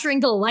fully capturing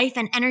the life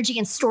and energy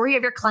and story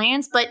of your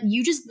clients, but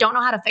you just don't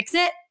know how to fix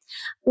it?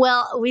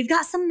 Well, we've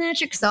got some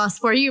magic sauce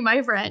for you,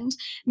 my friend.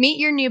 Meet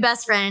your new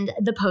best friend,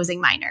 The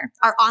Posing Miner,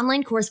 our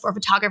online course for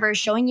photographers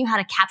showing you how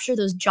to capture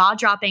those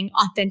jaw-dropping,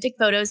 authentic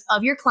photos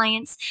of your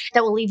clients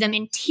that will leave them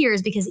in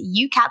tears because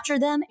you capture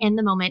them in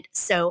the moment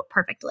so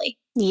perfectly.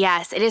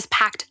 Yes, it is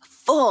packed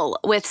full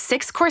with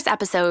 6 course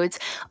episodes,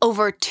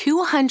 over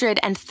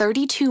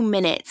 232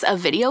 minutes of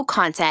video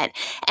content,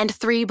 and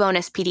 3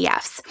 bonus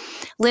PDFs.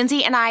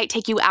 Lindsey and I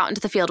take you out into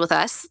the field with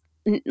us.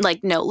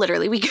 No,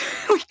 literally, we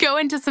go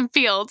into some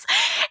fields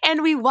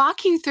and we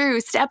walk you through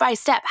step by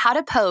step how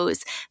to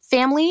pose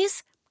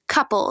families,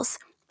 couples,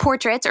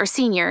 portraits or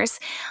seniors,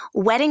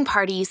 wedding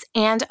parties,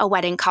 and a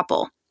wedding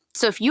couple.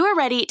 So if you are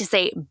ready to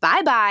say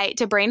bye-bye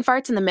to brain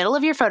farts in the middle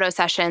of your photo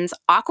sessions,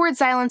 awkward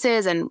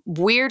silences and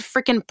weird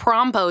freaking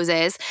prom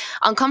poses,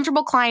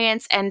 uncomfortable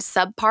clients, and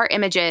subpar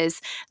images,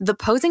 The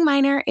Posing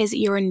Miner is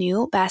your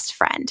new best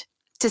friend.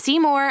 To see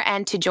more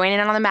and to join in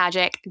on the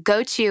magic,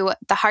 go to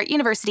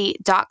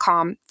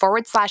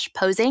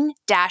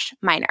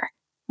theheartuniversity.com/posing-miner.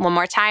 One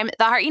more time,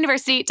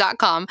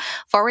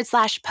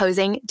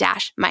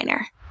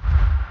 theheartuniversity.com/posing-minor.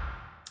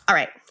 All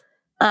right.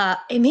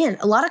 Man,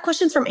 a lot of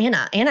questions from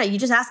Anna. Anna, you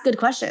just asked good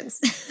questions.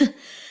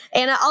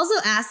 Anna also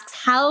asks,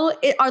 how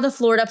are the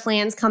Florida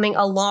plans coming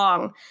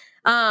along?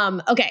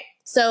 Okay,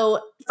 so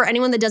for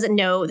anyone that doesn't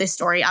know this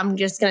story, I'm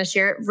just going to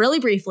share it really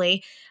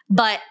briefly.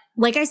 But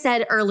like I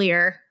said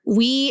earlier,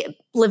 we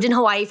lived in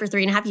Hawaii for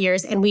 3.5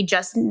 years, and we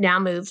just now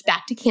moved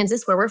back to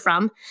Kansas, where we're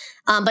from.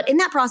 But in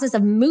that process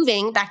of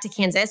moving back to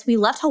Kansas, we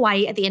left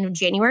Hawaii at the end of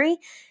January.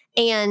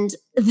 And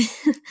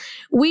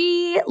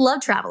we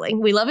love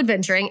traveling. We love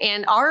adventuring.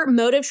 And our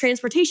mode of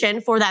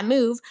transportation for that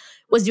move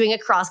was doing a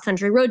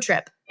cross-country road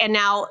trip. And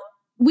now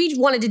we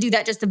wanted to do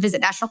that just to visit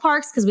national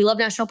parks because we love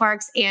national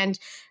parks. And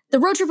the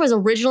road trip was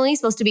originally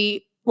supposed to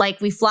be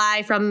like we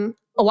fly from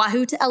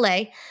Oahu to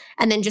LA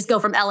and then just go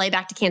from LA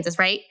back to Kansas,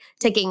 right?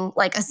 Taking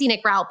like a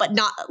scenic route, but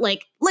not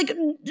like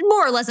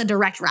more or less a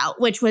direct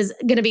route, which was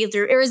going to be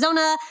through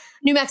Arizona,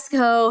 New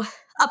Mexico,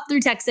 up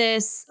through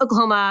Texas,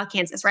 Oklahoma,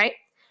 Kansas, right?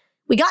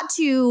 We got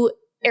to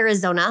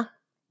Arizona,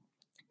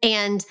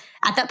 and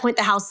at that point,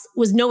 the house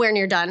was nowhere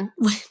near done,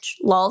 which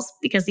lulz,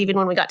 because even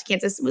when we got to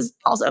Kansas, it was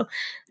also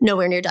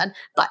nowhere near done,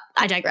 but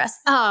I digress.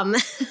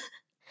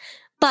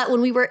 But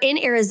when we were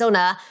in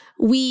Arizona,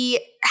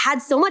 we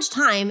had so much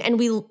time, and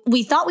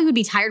we thought we would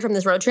be tired from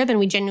this road trip, and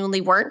we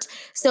genuinely weren't.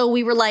 So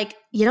we were like,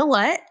 you know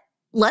what?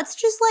 Let's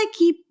just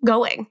keep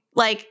going.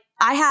 Like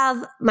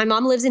my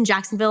mom lives in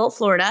Jacksonville,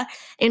 Florida,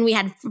 and we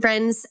had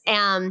friends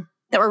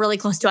that were really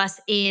close to us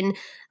in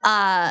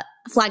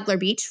Flagler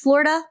Beach,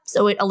 Florida.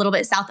 So a little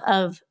bit south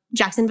of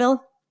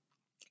Jacksonville.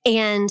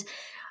 And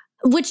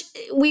which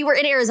we were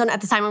in Arizona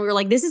at the time, and we were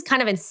like, this is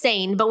kind of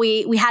insane. But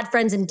we had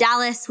friends in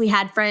Dallas. We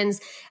had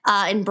friends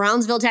in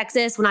Brownsville,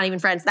 Texas. Well, not even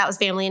friends. That was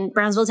family in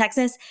Brownsville,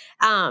 Texas.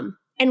 And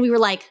we were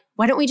like,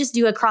 why don't we just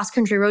do a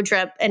cross-country road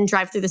trip and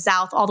drive through the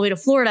South all the way to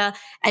Florida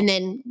and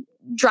then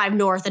drive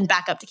north and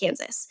back up to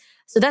Kansas?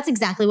 So that's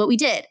exactly what we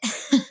did,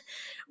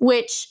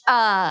 which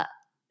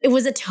it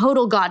was a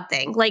total God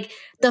thing. Like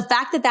the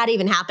fact that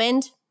even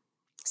happened.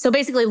 So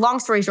basically, long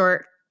story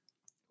short,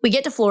 we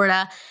get to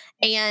Florida,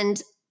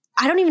 and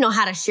I don't even know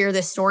how to share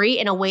this story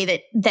in a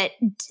way that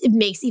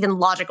makes even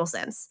logical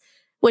sense,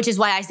 which is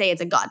why I say it's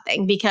a God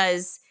thing,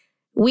 because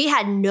we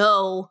had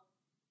no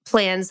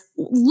plans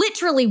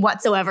literally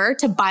whatsoever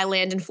to buy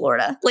land in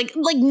Florida. Like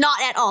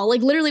not at all.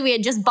 Like literally we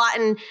had just bought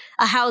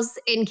a house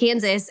in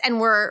Kansas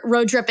and we're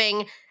road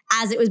tripping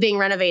as it was being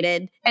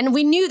renovated. And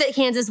we knew that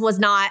Kansas was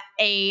not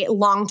a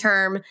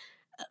long-term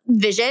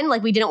vision.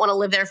 Like we didn't want to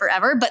live there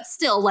forever, but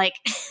still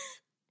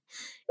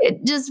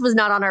it just was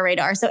not on our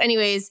radar. So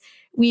anyways,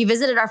 we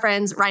visited our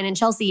friends Ryan and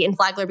Chelsea in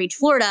Flagler Beach,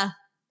 Florida,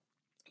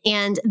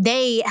 and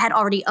they had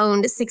already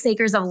owned 6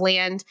 acres of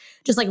land,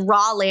 just like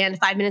raw land,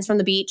 5 minutes from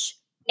the beach.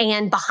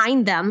 And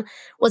behind them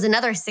was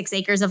another 6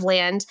 acres of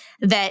land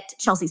that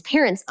Chelsea's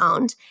parents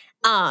owned.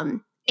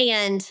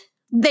 And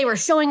they were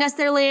showing us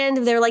their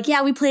land. They were like,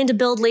 yeah, we plan to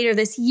build later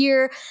this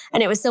year.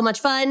 And it was so much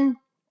fun.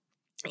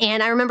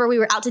 And I remember we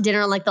were out to dinner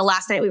on the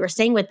last night we were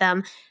staying with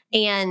them.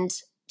 And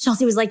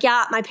Chelsea was like,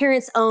 yeah, my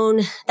parents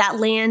own that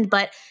land,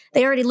 but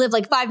they already live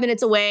 5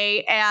 minutes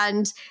away,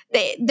 and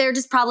they're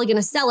just probably going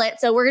to sell it.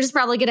 So we're just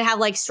probably going to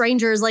have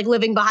strangers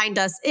living behind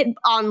us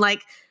on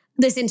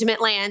this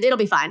intimate land. It'll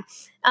be fine.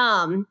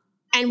 And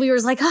we were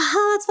just like,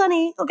 that's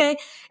funny. Okay.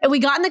 And we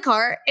got in the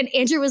car, and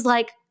Andrew was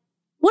like,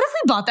 what if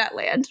we bought that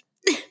land?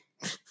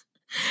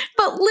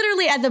 But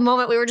literally at the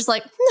moment we were just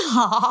like,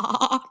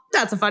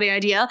 that's a funny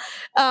idea.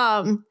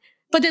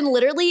 But then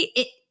literally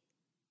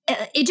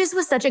it just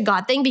was such a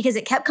God thing, because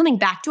it kept coming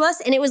back to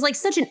us, and it was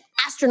such an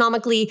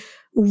astronomically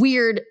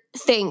weird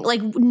thing.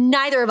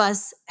 Neither of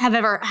us have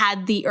ever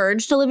had the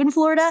urge to live in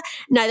Florida.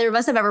 Neither of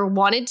us have ever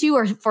wanted to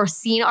or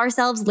foreseen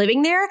ourselves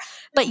living there.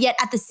 But yet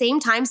at the same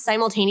time,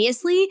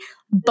 simultaneously,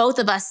 both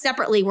of us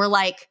separately were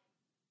like,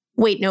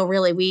 wait, no,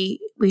 really, we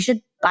should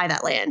buy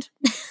that land.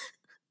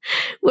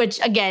 Which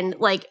again,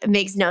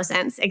 makes no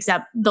sense,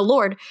 except the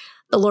Lord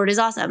is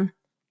awesome.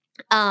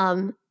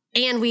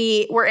 And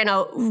we were in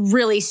a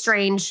really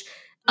strange,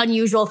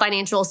 unusual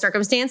financial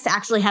circumstance to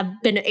actually have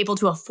been able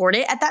to afford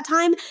it at that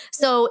time.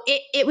 So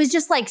it was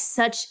just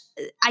such,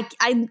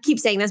 I keep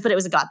saying this, but it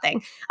was a God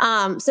thing.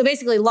 So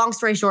basically, long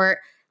story short,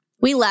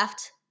 we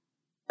left.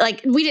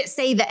 We didn't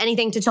say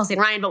anything to Chelsea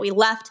and Ryan, but we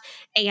left,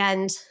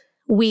 and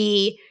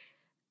we,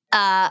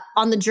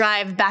 on the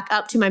drive back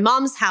up to my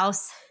mom's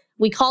house,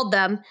 we called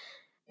them,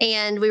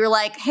 and we were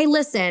like, hey,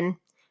 listen,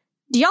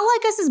 do y'all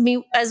like us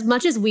as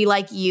much as we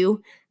like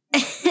you?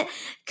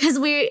 Because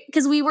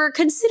we were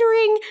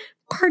considering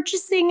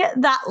purchasing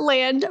that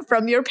land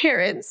from your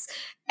parents.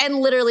 And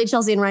literally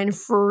Chelsea and Ryan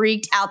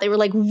freaked out. They were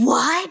like,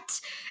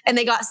 what? And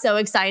they got so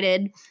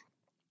excited.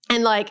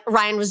 And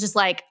Ryan was just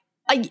like,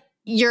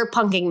 you're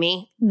punking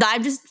me.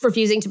 I'm just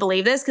refusing to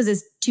believe this because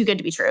it's too good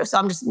to be true. So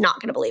I'm just not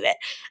going to believe it.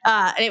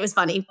 And it was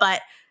funny.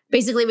 But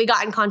basically we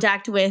got in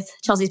contact with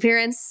Chelsea's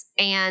parents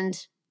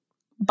and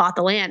bought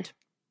the land.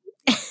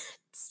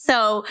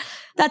 So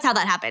that's how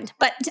that happened.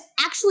 But to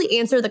actually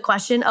answer the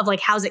question of like,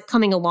 how's it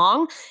coming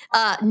along?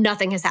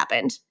 Nothing has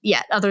happened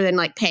yet other than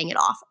like paying it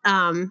off.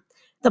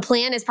 The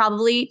plan is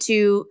probably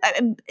to,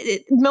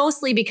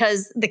 mostly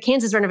because the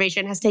Kansas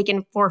renovation has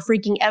taken for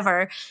freaking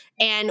ever.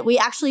 And we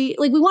actually,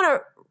 like, we want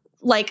to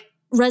like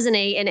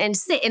resonate and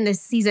sit in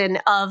this season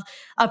of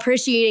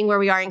appreciating where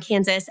we are in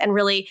Kansas and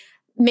really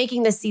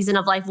making this season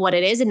of life what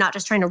it is and not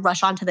just trying to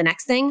rush on to the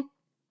next thing.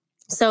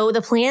 So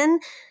the plan,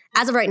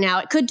 as of right now,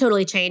 it could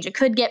totally change. It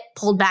could get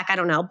pulled back. I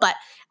don't know. But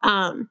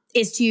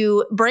is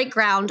to break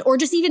ground or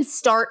just even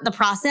start the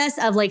process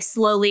of like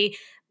slowly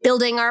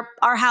building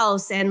our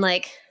house and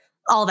like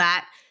all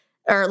that,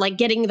 or like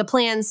getting the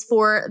plans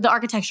for the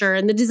architecture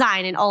and the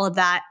design and all of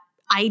that.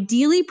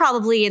 Ideally,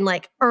 probably in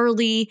like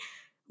early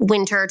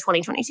winter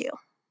 2022.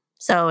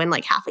 So in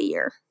like half a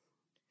year.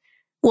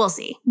 We'll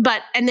see.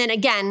 But, and then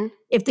again,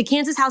 if the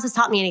Kansas house has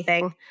taught me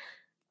anything,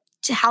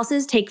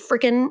 houses take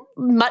freaking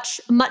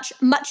much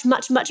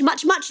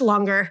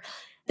longer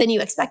than you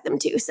expect them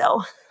to.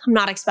 So I'm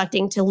not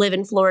expecting to live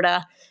in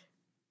Florida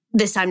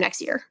this time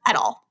next year at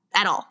all.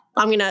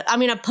 I'm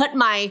gonna put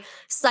my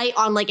sight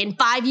on like in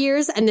 5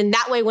 years, and then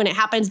that way when it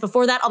happens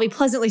before that, I'll be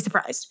pleasantly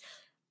surprised.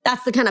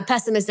 That's the kind of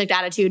pessimistic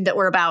attitude that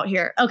we're about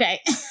here.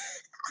 Okay.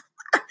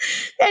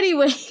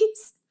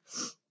 Anyways.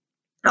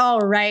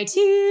 All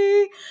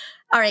righty.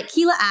 All right,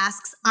 Keela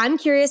asks, I'm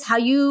curious how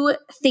you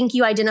think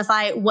you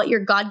identify what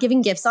your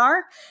God-given gifts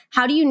are.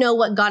 How do you know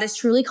what God is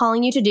truly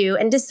calling you to do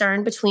and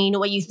discern between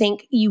what you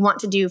think you want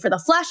to do for the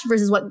flesh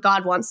versus what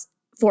God wants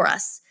for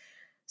us?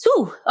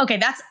 So, okay,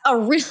 that's a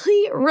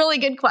really, really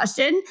good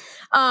question.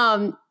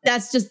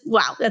 That's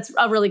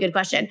a really good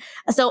question.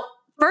 So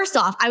first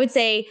off, I would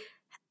say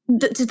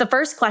to the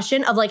first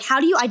question of like, how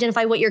do you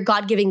identify what your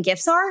God-given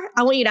gifts are?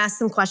 I want you to ask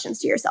some questions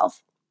to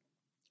yourself.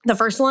 The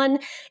first one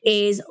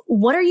is,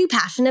 what are you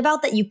passionate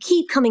about that you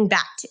keep coming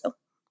back to,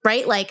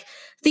 right? Like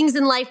things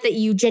in life that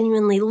you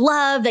genuinely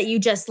love, that you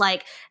just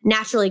like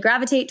naturally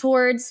gravitate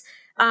towards.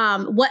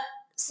 What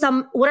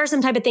are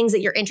some type of things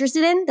that you're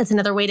interested in? That's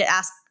another way to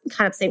ask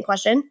kind of the same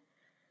question.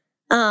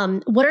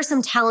 What are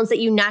some talents that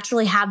you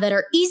naturally have that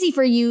are easy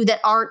for you that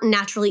aren't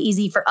naturally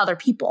easy for other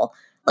people?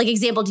 Like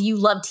example, do you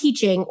love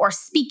teaching or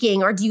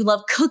speaking, or do you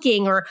love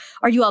cooking, or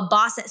are you a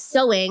boss at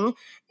sewing?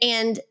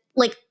 And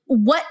like,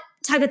 what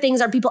type of things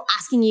are people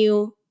asking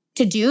you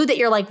to do that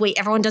you're like, wait,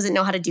 everyone doesn't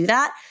know how to do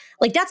that?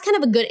 Like that's kind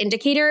of a good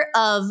indicator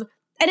of,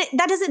 and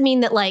that doesn't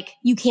mean that like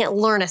you can't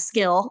learn a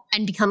skill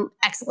and become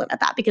excellent at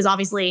that, because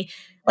obviously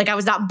like I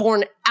was not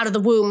born out of the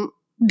womb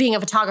being a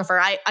photographer.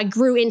 I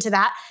grew into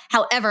that.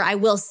 However, I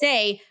will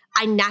say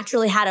I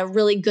naturally had a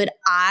really good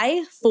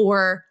eye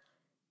for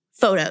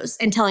photos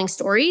and telling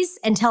stories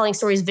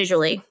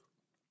visually.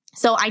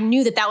 So I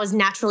knew that was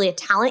naturally a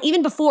talent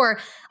even before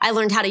I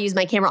learned how to use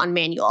my camera on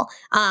manual.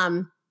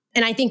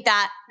 And I think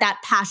that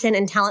passion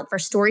and talent for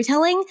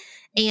storytelling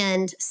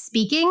and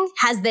speaking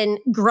has then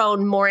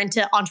grown more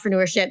into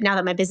entrepreneurship now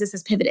that my business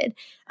has pivoted.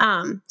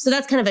 So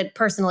that's kind of a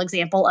personal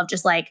example of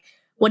just like,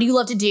 what do you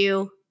love to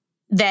do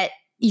that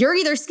you're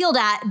either skilled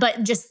at,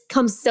 but just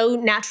comes so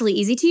naturally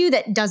easy to you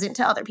that doesn't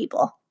to other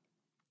people?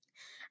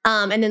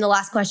 And then the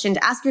last question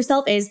to ask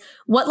yourself is,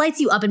 what lights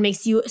you up and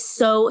makes you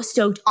so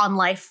stoked on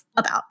life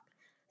about?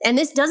 And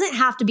this doesn't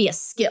have to be a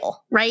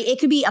skill, right? It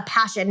could be a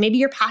passion. Maybe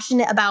you're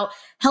passionate about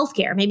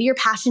healthcare. Maybe you're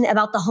passionate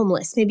about the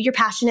homeless. Maybe you're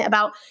passionate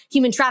about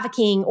human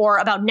trafficking or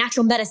about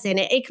natural medicine.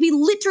 It could be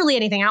literally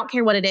anything. I don't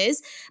care what it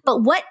is.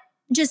 But what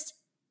just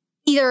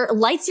either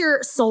lights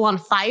your soul on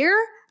fire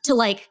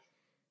to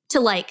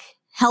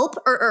help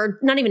or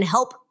not even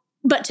help,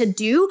 but to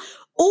do,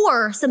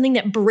 or something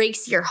that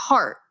breaks your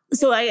heart.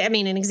 So I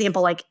mean, an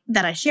example like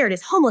that I shared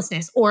is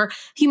homelessness or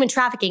human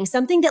trafficking,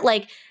 something that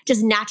like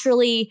just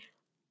naturally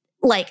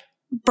like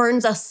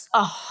burns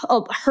a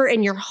hurt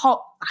in your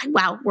heart.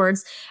 Wow,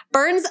 words.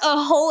 Burns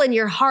a hole in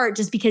your heart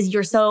just because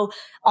you're so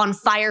on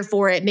fire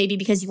for it, maybe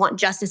because you want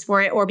justice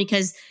for it or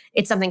because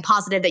it's something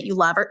positive that you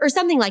love or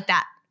something like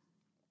that.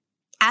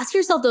 Ask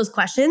yourself those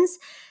questions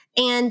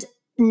and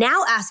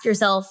now ask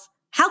yourself,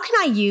 how can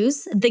I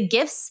use the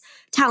gifts,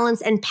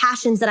 talents, and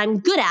passions that I'm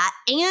good at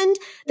and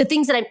the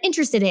things that I'm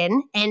interested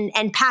in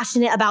and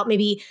passionate about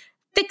maybe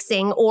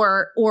fixing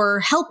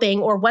or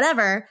helping or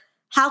whatever?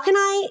 How can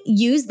I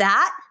use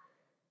that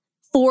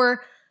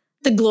for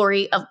the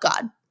glory of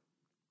God?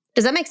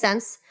 Does that make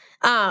sense?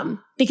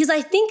 Because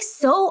I think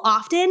so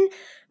often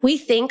we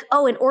think,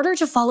 oh, in order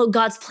to follow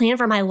God's plan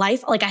for my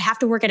life, like I have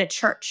to work at a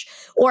church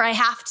or I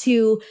have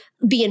to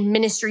be in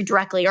ministry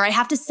directly or I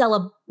have to sell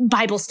a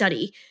Bible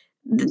study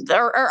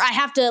or I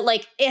have to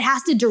like, it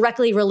has to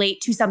directly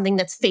relate to something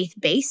that's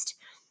faith-based.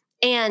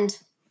 And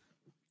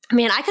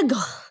man,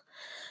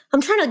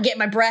 I'm trying to get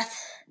my breath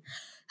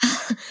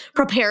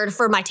prepared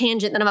for my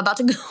tangent that I'm about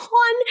to go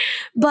on,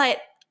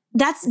 but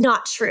that's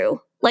not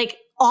true. Like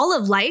all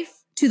of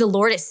life to the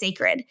Lord is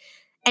sacred.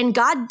 And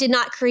God did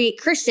not create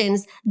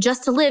Christians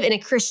just to live in a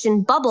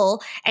Christian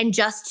bubble and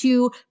just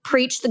to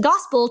preach the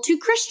gospel to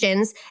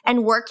Christians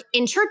and work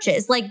in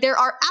churches. Like, there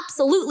are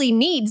absolutely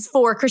needs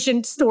for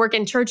Christians to work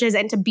in churches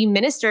and to be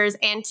ministers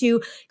and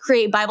to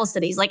create Bible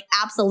studies. Like,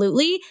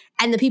 absolutely.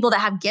 And the people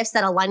that have gifts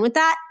that align with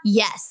that,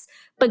 yes.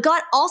 But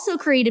God also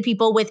created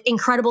people with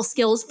incredible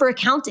skills for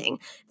accounting,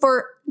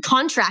 for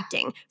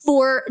contracting,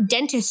 for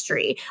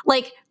dentistry.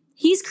 Like,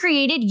 He's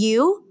created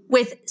you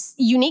with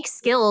unique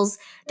skills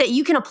that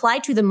you can apply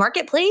to the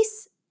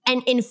marketplace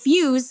and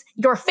infuse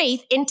your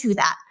faith into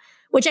that,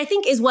 which I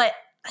think is what,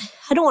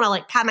 I don't want to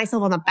like pat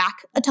myself on the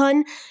back a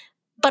ton,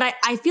 but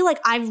I feel like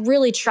I've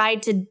really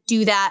tried to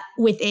do that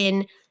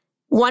within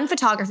one,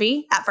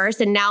 photography at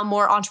first, and now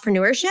more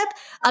entrepreneurship,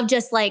 of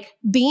just like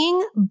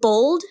being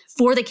bold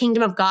for the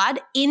kingdom of God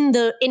in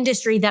the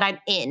industry that I'm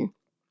in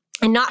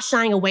and not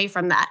shying away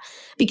from that.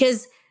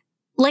 Because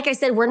like I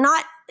said,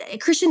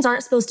 Christians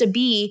aren't supposed to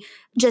be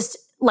just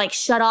like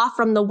shut off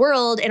from the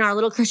world in our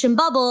little Christian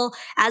bubble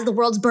as the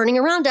world's burning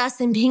around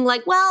us and being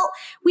like, well,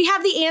 we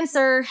have the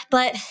answer,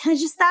 but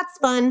just that's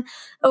fun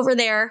over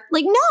there.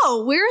 Like,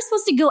 no, we're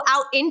supposed to go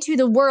out into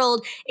the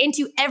world,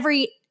 into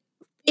every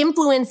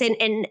influence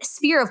and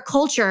sphere of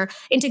culture,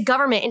 into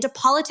government, into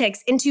politics,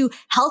 into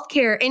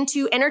healthcare,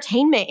 into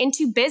entertainment,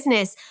 into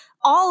business,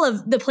 all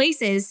of the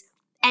places,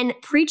 and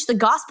preach the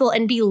gospel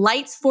and be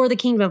lights for the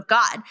kingdom of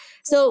God.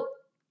 So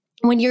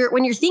when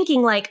you're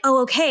thinking like,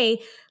 oh,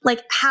 okay,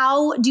 like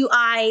how do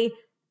I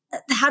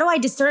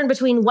discern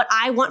between what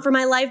I want for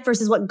my life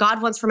versus what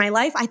God wants for my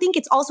life? I think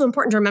it's also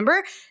important to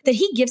remember that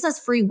He gives us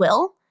free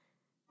will,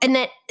 and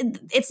that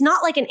it's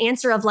not like an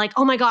answer of like,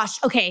 oh my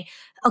gosh, okay,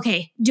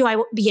 do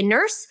I be a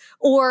nurse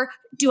or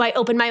do I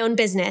open my own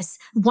business?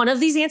 One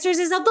of these answers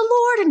is of the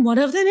Lord and one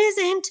of them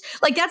isn't.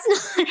 Like, that's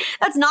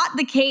not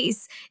the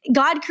case.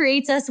 God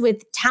creates us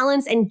with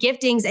talents and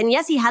giftings, and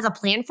yes, He has a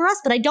plan for us,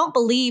 but I don't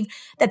believe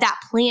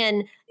that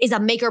plan is a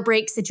make or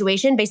break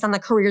situation based on the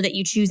career that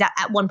you choose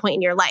at one point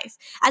in your life.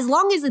 As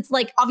long as it's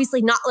like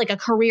obviously not like a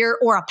career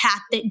or a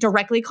path that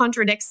directly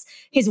contradicts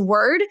His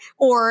word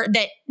or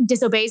that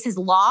disobeys His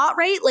law,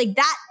 right? Like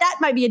that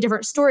might be a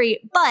different story.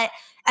 But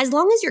as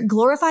long as you're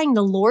glorifying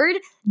the Lord,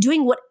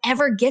 doing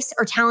whatever gifts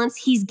or talents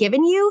He's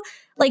given you,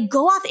 like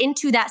go off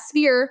into that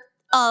sphere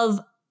of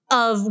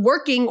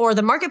working or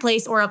the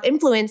marketplace or of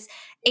influence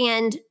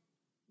and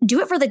do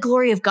it for the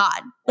glory of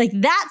God. Like,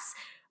 that's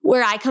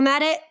where I come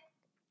at it.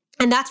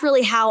 And that's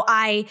really how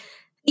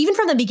even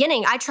from the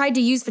beginning, I tried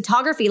to use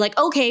photography. Like,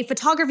 okay,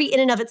 photography in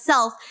and of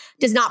itself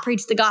does not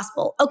preach the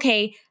gospel.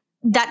 Okay,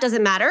 that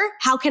doesn't matter.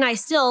 How can I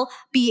still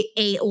be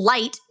a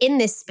light in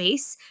this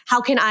space? How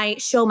can I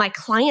show my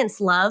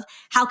clients love?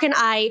 How can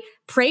I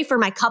pray for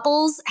my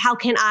couples? How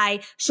can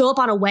I show up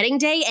on a wedding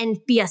day and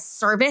be a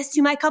service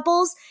to my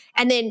couples?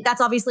 And then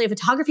that's obviously a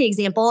photography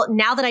example.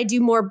 Now that I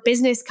do more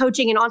business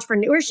coaching and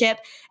entrepreneurship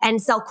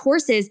and sell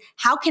courses,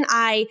 how can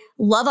I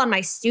love on my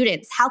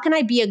students? How can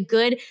I be a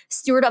good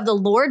steward of the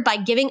Lord by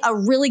giving a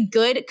really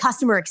good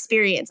customer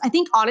experience? I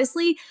think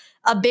honestly,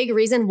 a big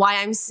reason why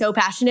I'm so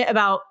passionate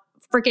about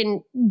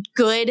freaking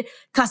good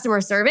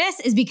customer service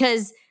is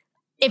because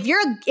if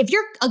you're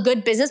a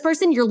good business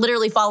person, you're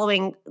literally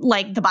following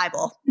like the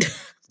Bible.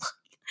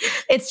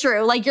 It's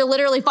true. Like, you're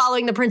literally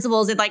following the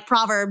principles in like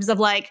Proverbs of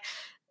like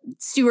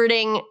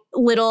stewarding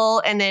little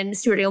and then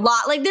stewarding a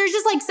lot. Like, there's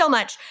just like so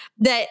much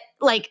that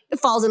like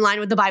falls in line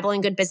with the Bible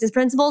and good business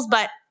principles,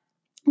 but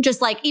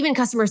just like even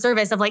customer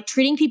service of like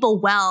treating people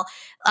well,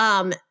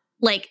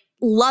 like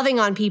loving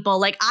on people.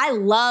 Like, I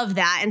love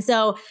that. And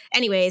so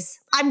anyways,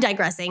 I'm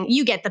digressing.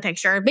 You get the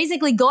picture.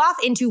 Basically, go off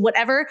into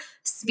whatever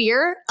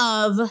sphere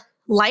of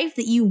life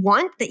that you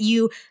want, that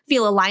you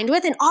feel aligned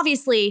with. And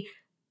obviously,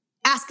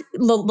 ask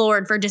the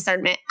Lord for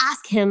discernment.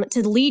 Ask Him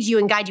to lead you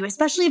and guide you,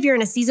 especially if you're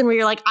in a season where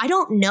you're like, I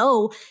don't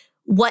know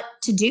what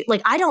to do.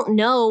 Like, I don't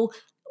know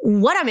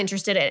what I'm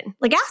interested in.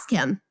 Like, ask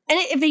Him. And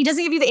if He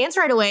doesn't give you the answer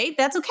right away,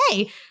 that's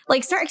okay.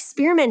 Like, start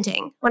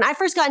experimenting. When I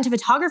first got into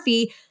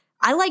photography,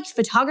 I liked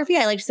photography.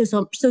 I liked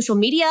social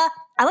media.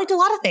 I liked a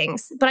lot of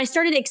things, but I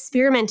started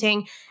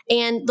experimenting,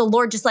 and the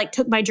Lord just like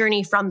took my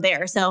journey from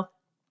there. So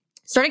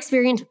start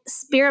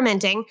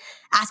experimenting.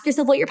 Ask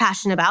yourself what you're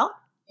passionate about.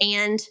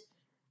 And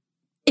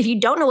if you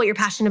don't know what you're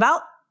passionate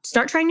about,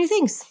 start trying new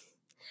things.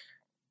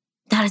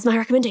 That is my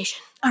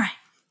recommendation. All right.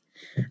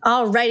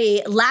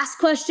 Alrighty. Last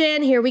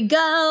question. Here we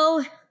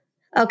go.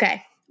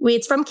 Okay.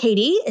 It's from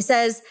Katie. It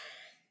says,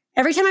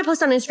 every time I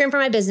post on Instagram for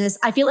my business,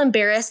 I feel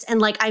embarrassed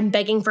and like I'm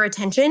begging for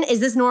attention. Is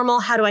this normal?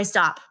 How do I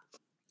stop?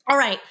 All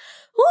right.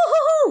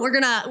 Woo-hoo-hoo.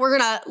 We're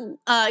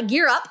gonna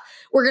gear up.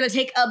 We're gonna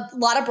take a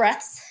lot of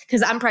breaths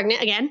because I'm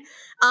pregnant again.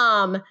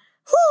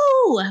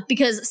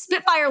 Because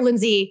Spitfire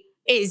Lindsey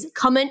is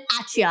coming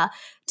at ya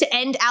to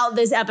end out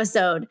this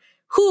episode.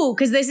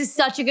 Because this is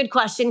such a good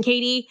question,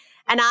 Katie.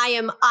 And I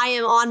am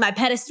on my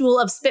pedestal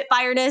of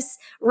Spitfireness,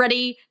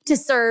 ready to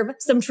serve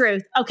some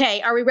truth.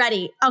 Okay, are we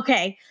ready?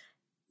 Okay.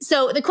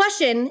 So the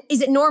question,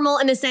 is it normal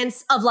in the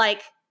sense of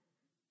like,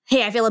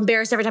 hey, I feel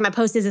embarrassed every time I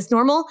post. Is this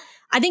normal?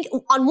 I think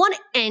on one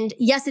end,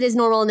 yes, it is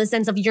normal in the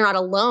sense of you're not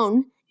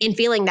alone in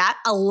feeling that.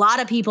 A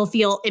lot of people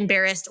feel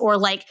embarrassed or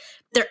like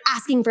they're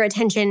asking for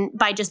attention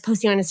by just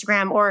posting on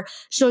Instagram or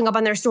showing up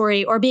on their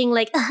story or being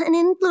like an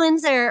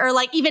influencer or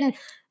like even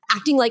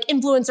acting like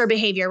influencer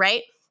behavior,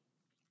 right?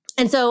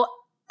 And so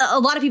a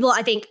lot of people,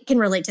 I think, can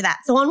relate to that.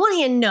 So on one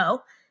hand,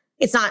 no,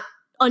 it's not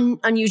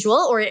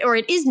unusual or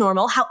it is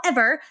normal.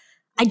 However,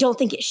 I don't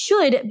think it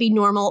should be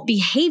normal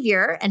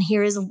behavior. And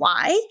here is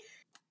why.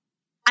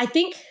 I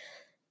think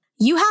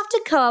you have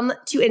to come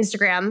to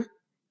Instagram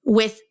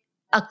with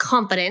a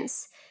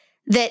confidence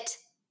that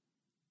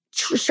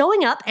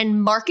showing up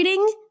and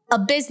marketing a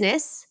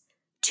business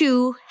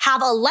to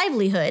have a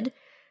livelihood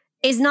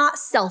is not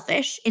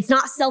selfish. It's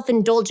not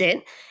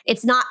self-indulgent.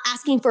 It's not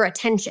asking for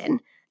attention.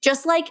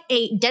 Just like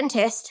a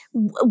dentist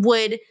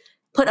would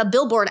put a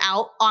billboard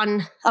out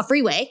on a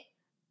freeway,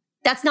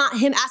 that's not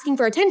him asking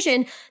for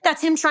attention.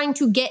 That's him trying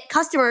to get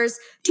customers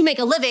to make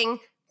a living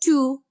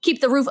to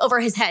keep the roof over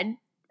his head,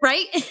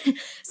 right?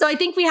 So I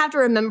think we have to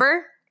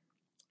remember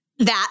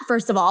that,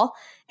 first of all.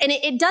 And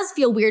it does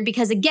feel weird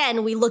because,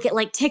 again, we look at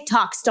like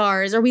TikTok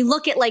stars or we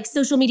look at like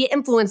social media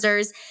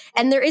influencers,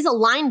 and there is a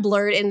line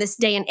blurred in this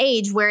day and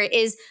age where it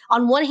is,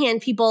 on one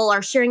hand, people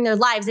are sharing their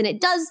lives, and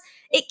it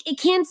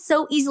can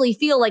so easily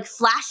feel like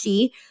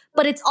flashy,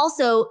 but it's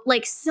also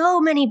like so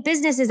many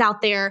businesses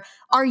out there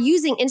are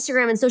using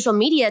Instagram and social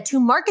media to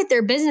market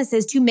their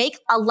businesses, to make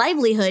a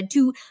livelihood,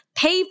 to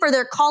pay for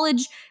their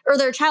college or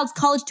their child's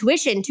college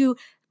tuition, to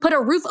put a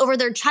roof over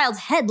their child's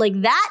head.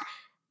 Like that,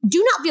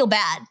 do not feel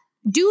bad.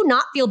 Do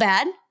not feel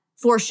bad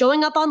for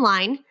showing up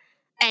online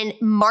and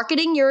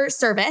marketing your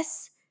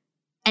service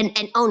and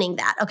owning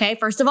that, okay?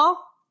 First of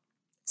all.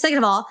 Second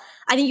of all,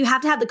 I think you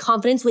have to have the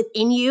confidence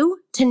within you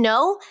to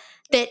know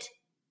that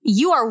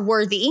you are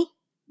worthy,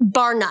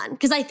 bar none.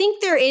 Because I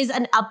think there is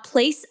a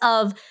place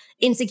of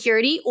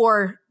insecurity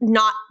or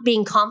not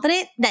being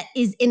confident that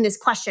is in this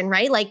question,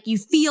 right? Like you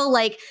feel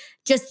like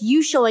just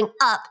you showing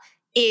up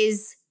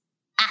is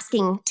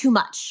asking too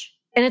much.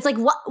 And it's like,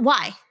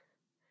 why?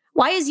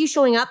 Why is you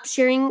showing up,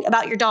 sharing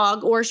about your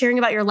dog or sharing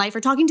about your life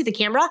or talking to the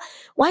camera?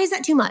 Why is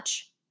that too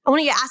much? I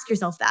want you to ask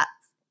yourself that.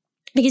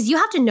 Because you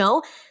have to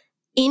know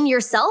in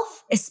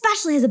yourself,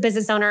 especially as a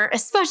business owner,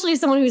 especially as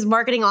someone who's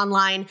marketing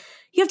online,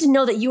 you have to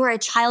know that you are a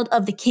child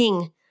of the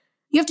King.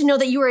 You have to know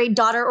that you are a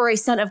daughter or a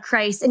son of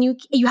Christ. And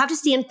you have to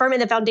stand firm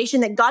in the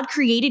foundation that God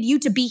created you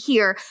to be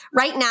here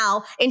right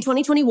now in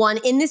 2021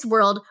 in this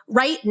world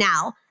right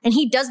now. And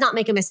he does not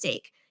make a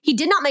mistake. He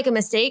did not make a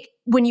mistake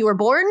when you were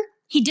born.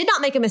 He did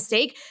not make a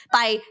mistake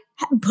by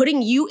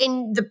putting you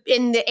in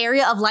the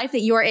area of life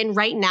that you are in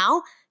right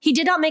now. He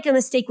did not make a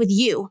mistake with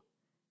you.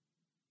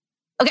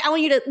 Okay, I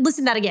want you to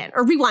listen to that again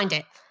or rewind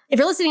it. If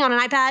you're listening on an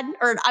iPad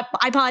or an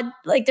iPod,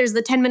 like there's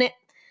the 10-minute,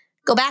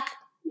 go back.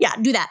 Yeah,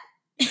 do that.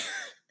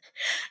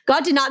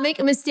 God did not make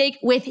a mistake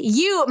with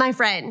you, my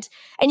friend.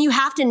 And you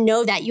have to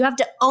know that. You have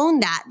to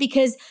own that,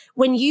 because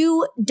when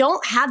you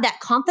don't have that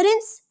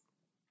confidence,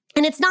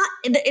 and it's not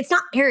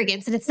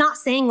arrogance, and it's not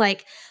saying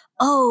like,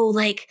 oh,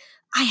 like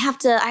I have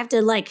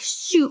to like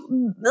shoot,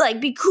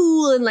 like be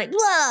cool and like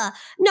blah.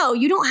 No,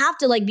 you don't have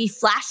to like be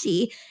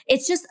flashy.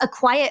 It's just a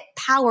quiet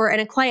power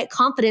and a quiet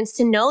confidence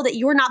to know that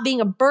you're not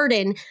being a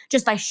burden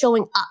just by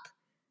showing up.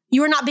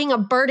 You are not being a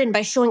burden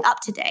by showing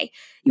up today.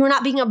 You are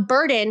not being a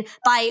burden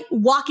by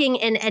walking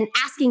and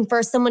asking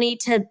for somebody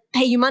to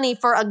pay you money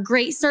for a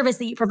great service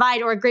that you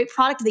provide or a great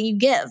product that you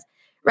give,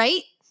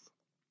 right?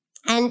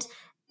 And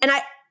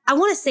I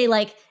want to say,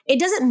 like, it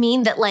doesn't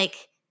mean that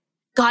like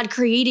God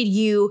created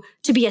you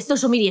to be a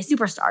social media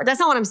superstar. That's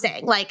not what I'm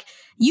saying. Like,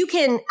 you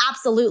can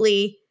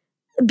absolutely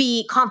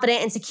be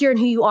confident and secure in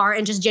who you are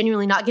and just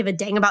genuinely not give a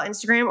dang about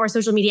Instagram or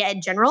social media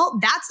in general.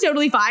 That's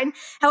totally fine.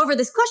 However,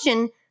 this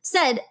question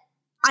said,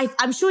 I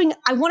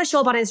want to show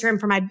up on Instagram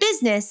for my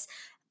business,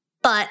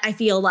 but I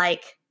feel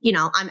like, you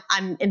know,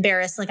 I'm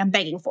embarrassed, like I'm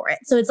begging for it.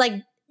 So it's like,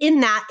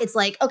 in that, it's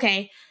like,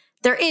 okay,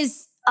 there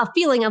is a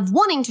feeling of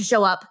wanting to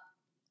show up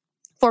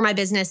for my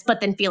business, but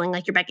then feeling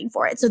like you're begging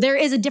for it. So there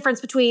is a difference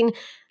between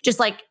just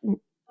like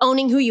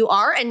owning who you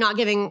are and not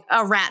giving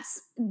a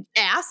rat's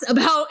ass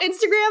about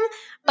Instagram.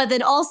 But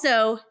then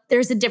also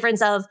there's a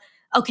difference of,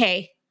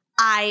 okay,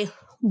 I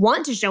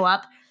want to show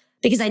up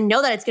because I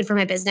know that it's good for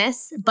my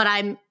business, but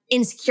I'm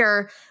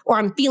insecure or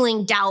I'm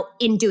feeling doubt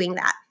in doing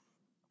that.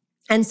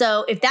 And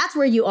so if that's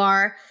where you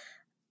are,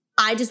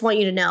 I just want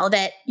you to know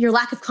that your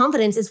lack of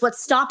confidence is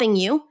what's stopping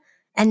you.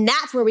 And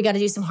that's where we got to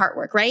do some hard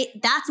work, right?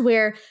 That's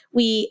where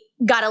we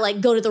got to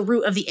like go to the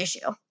root of the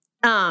issue.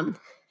 And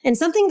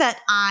something that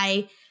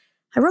I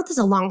wrote this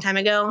a long time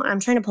ago. I'm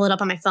trying to pull it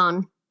up on my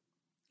phone,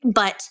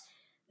 but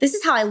this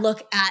is how I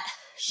look at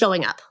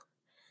showing up.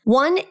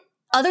 One,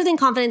 other than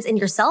confidence in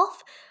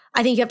yourself,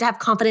 I think you have to have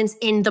confidence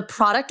in the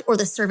product or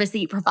the service that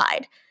you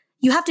provide.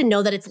 You have to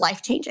know that it's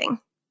life-changing.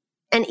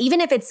 And even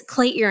if it's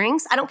clay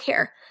earrings, I don't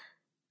care.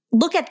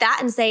 Look at that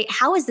and say,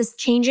 how is this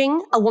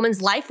changing a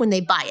woman's life when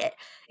they buy it?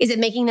 Is it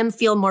making them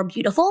feel more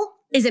beautiful?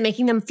 Is it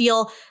making them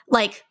feel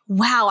like,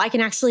 wow, I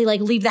can actually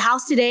like leave the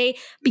house today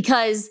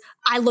because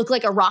I look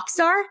like a rock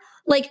star?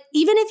 Like,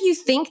 even if you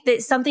think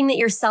that something that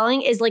you're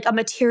selling is like a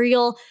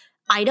material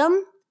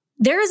item,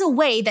 there is a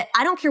way that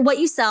I don't care what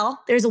you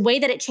sell, there's a way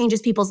that it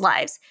changes people's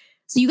lives.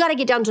 So you got to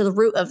get down to the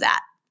root of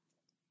that.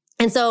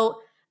 And so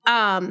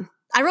I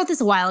wrote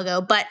this a while ago,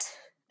 but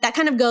that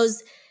kind of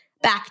goes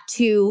back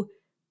to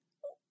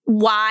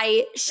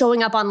why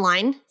showing up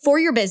online for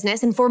your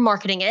business and for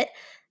marketing it.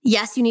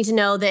 Yes, you need to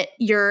know that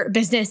your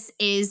business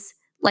is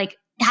like,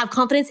 have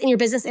confidence in your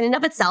business in and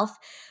of itself,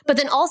 but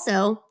then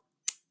also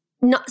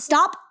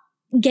stop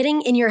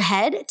getting in your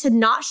head to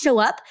not show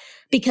up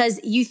because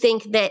you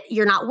think that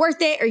you're not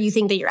worth it or you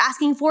think that you're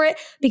asking for it,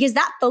 because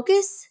that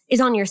focus is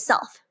on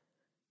yourself.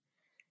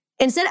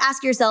 Instead,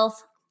 ask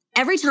yourself,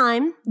 every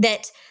time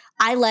that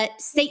I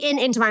let Satan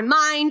into my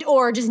mind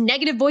or just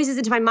negative voices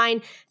into my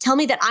mind tell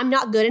me that I'm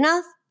not good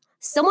enough,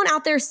 someone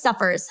out there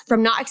suffers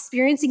from not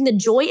experiencing the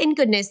joy and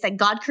goodness that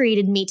God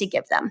created me to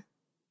give them.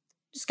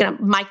 Just gonna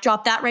mic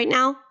drop that right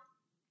now,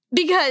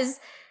 because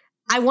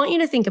I want you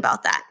to think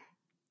about that.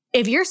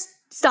 If you're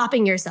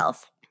stopping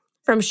yourself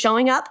from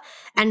showing up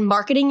and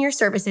marketing your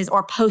services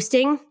or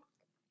posting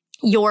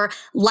your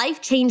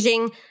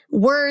life-changing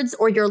words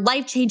or your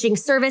life-changing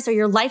service or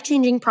your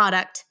life-changing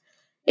product,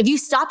 if you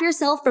stop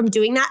yourself from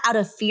doing that out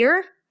of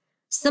fear,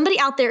 somebody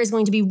out there is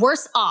going to be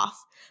worse off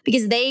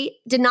because they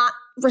did not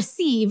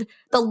receive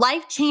the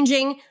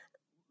life-changing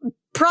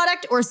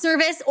product or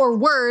service or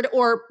word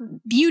or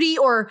beauty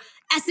or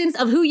essence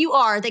of who you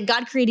are that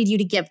God created you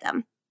to give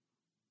them.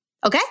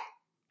 Okay?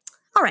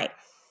 All right.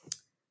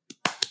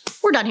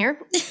 We're done here.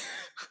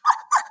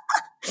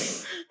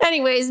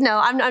 Anyways, no,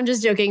 I'm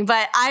just joking.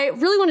 But I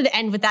really wanted to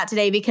end with that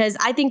today because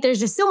I think there's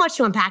just so much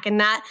to unpack in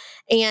that.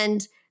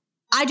 And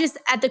I just,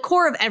 at the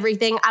core of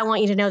everything, I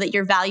want you to know that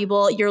you're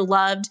valuable, you're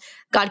loved.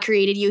 God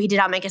created you. He did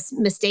not make a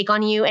mistake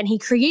on you. And he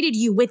created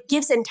you with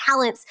gifts and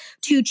talents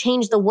to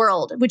change the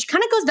world, which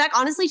kind of goes back,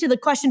 honestly, to the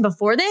question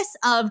before this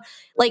of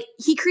like,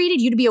 he created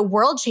you to be a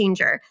world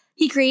changer.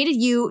 He created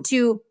you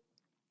to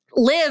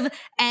live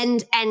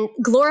and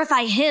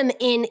glorify him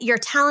in your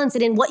talents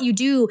and in what you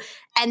do.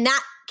 And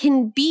that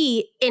can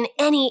be in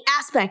any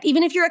aspect.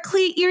 Even if you're a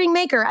cleat earring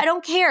maker, I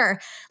don't care.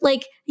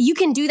 Like, you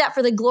can do that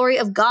for the glory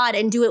of God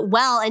and do it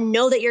well and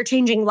know that you're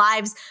changing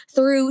lives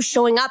through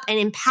showing up and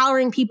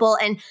empowering people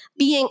and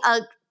being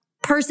a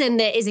person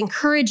that is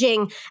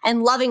encouraging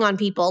and loving on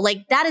people.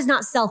 Like, that is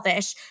not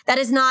selfish. That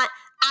is not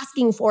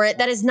asking for it.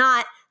 That is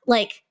not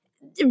like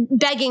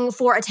begging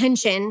for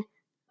attention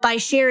by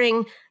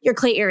sharing your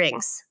clay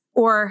earrings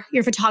or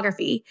your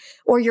photography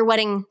or your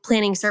wedding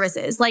planning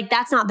services. Like,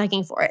 that's not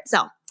begging for it.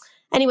 So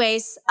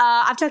anyways,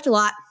 I've talked a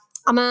lot.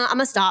 I'm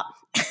gonna stop.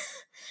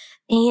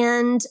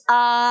 And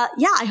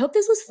yeah, I hope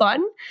this was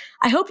fun.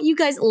 I hope you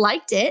guys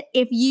liked it.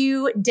 If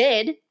you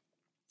did,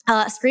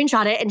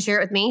 screenshot it and share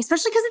it with me,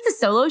 especially because it's a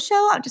solo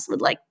show. I just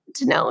would like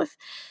to know if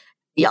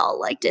y'all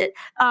liked it.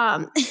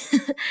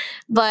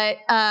 But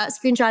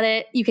screenshot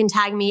it. You can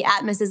tag me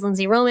at Mrs.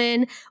 Lindsey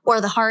Roman, or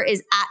the Heart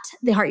is at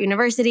the Heart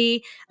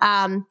University.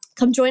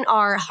 Come join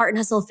our Heart and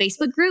Hustle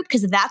Facebook group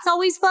because that's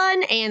always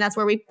fun. And that's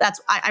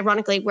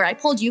ironically where I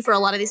pulled you for a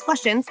lot of these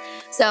questions.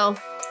 So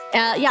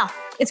yeah,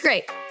 it's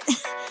great.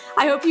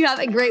 I hope you have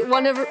a great,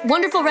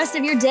 wonderful rest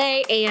of your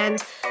day.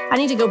 And I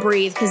need to go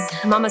breathe because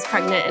Mama's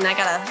pregnant and I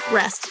gotta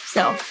rest.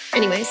 So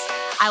anyways,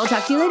 I will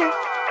talk to you later.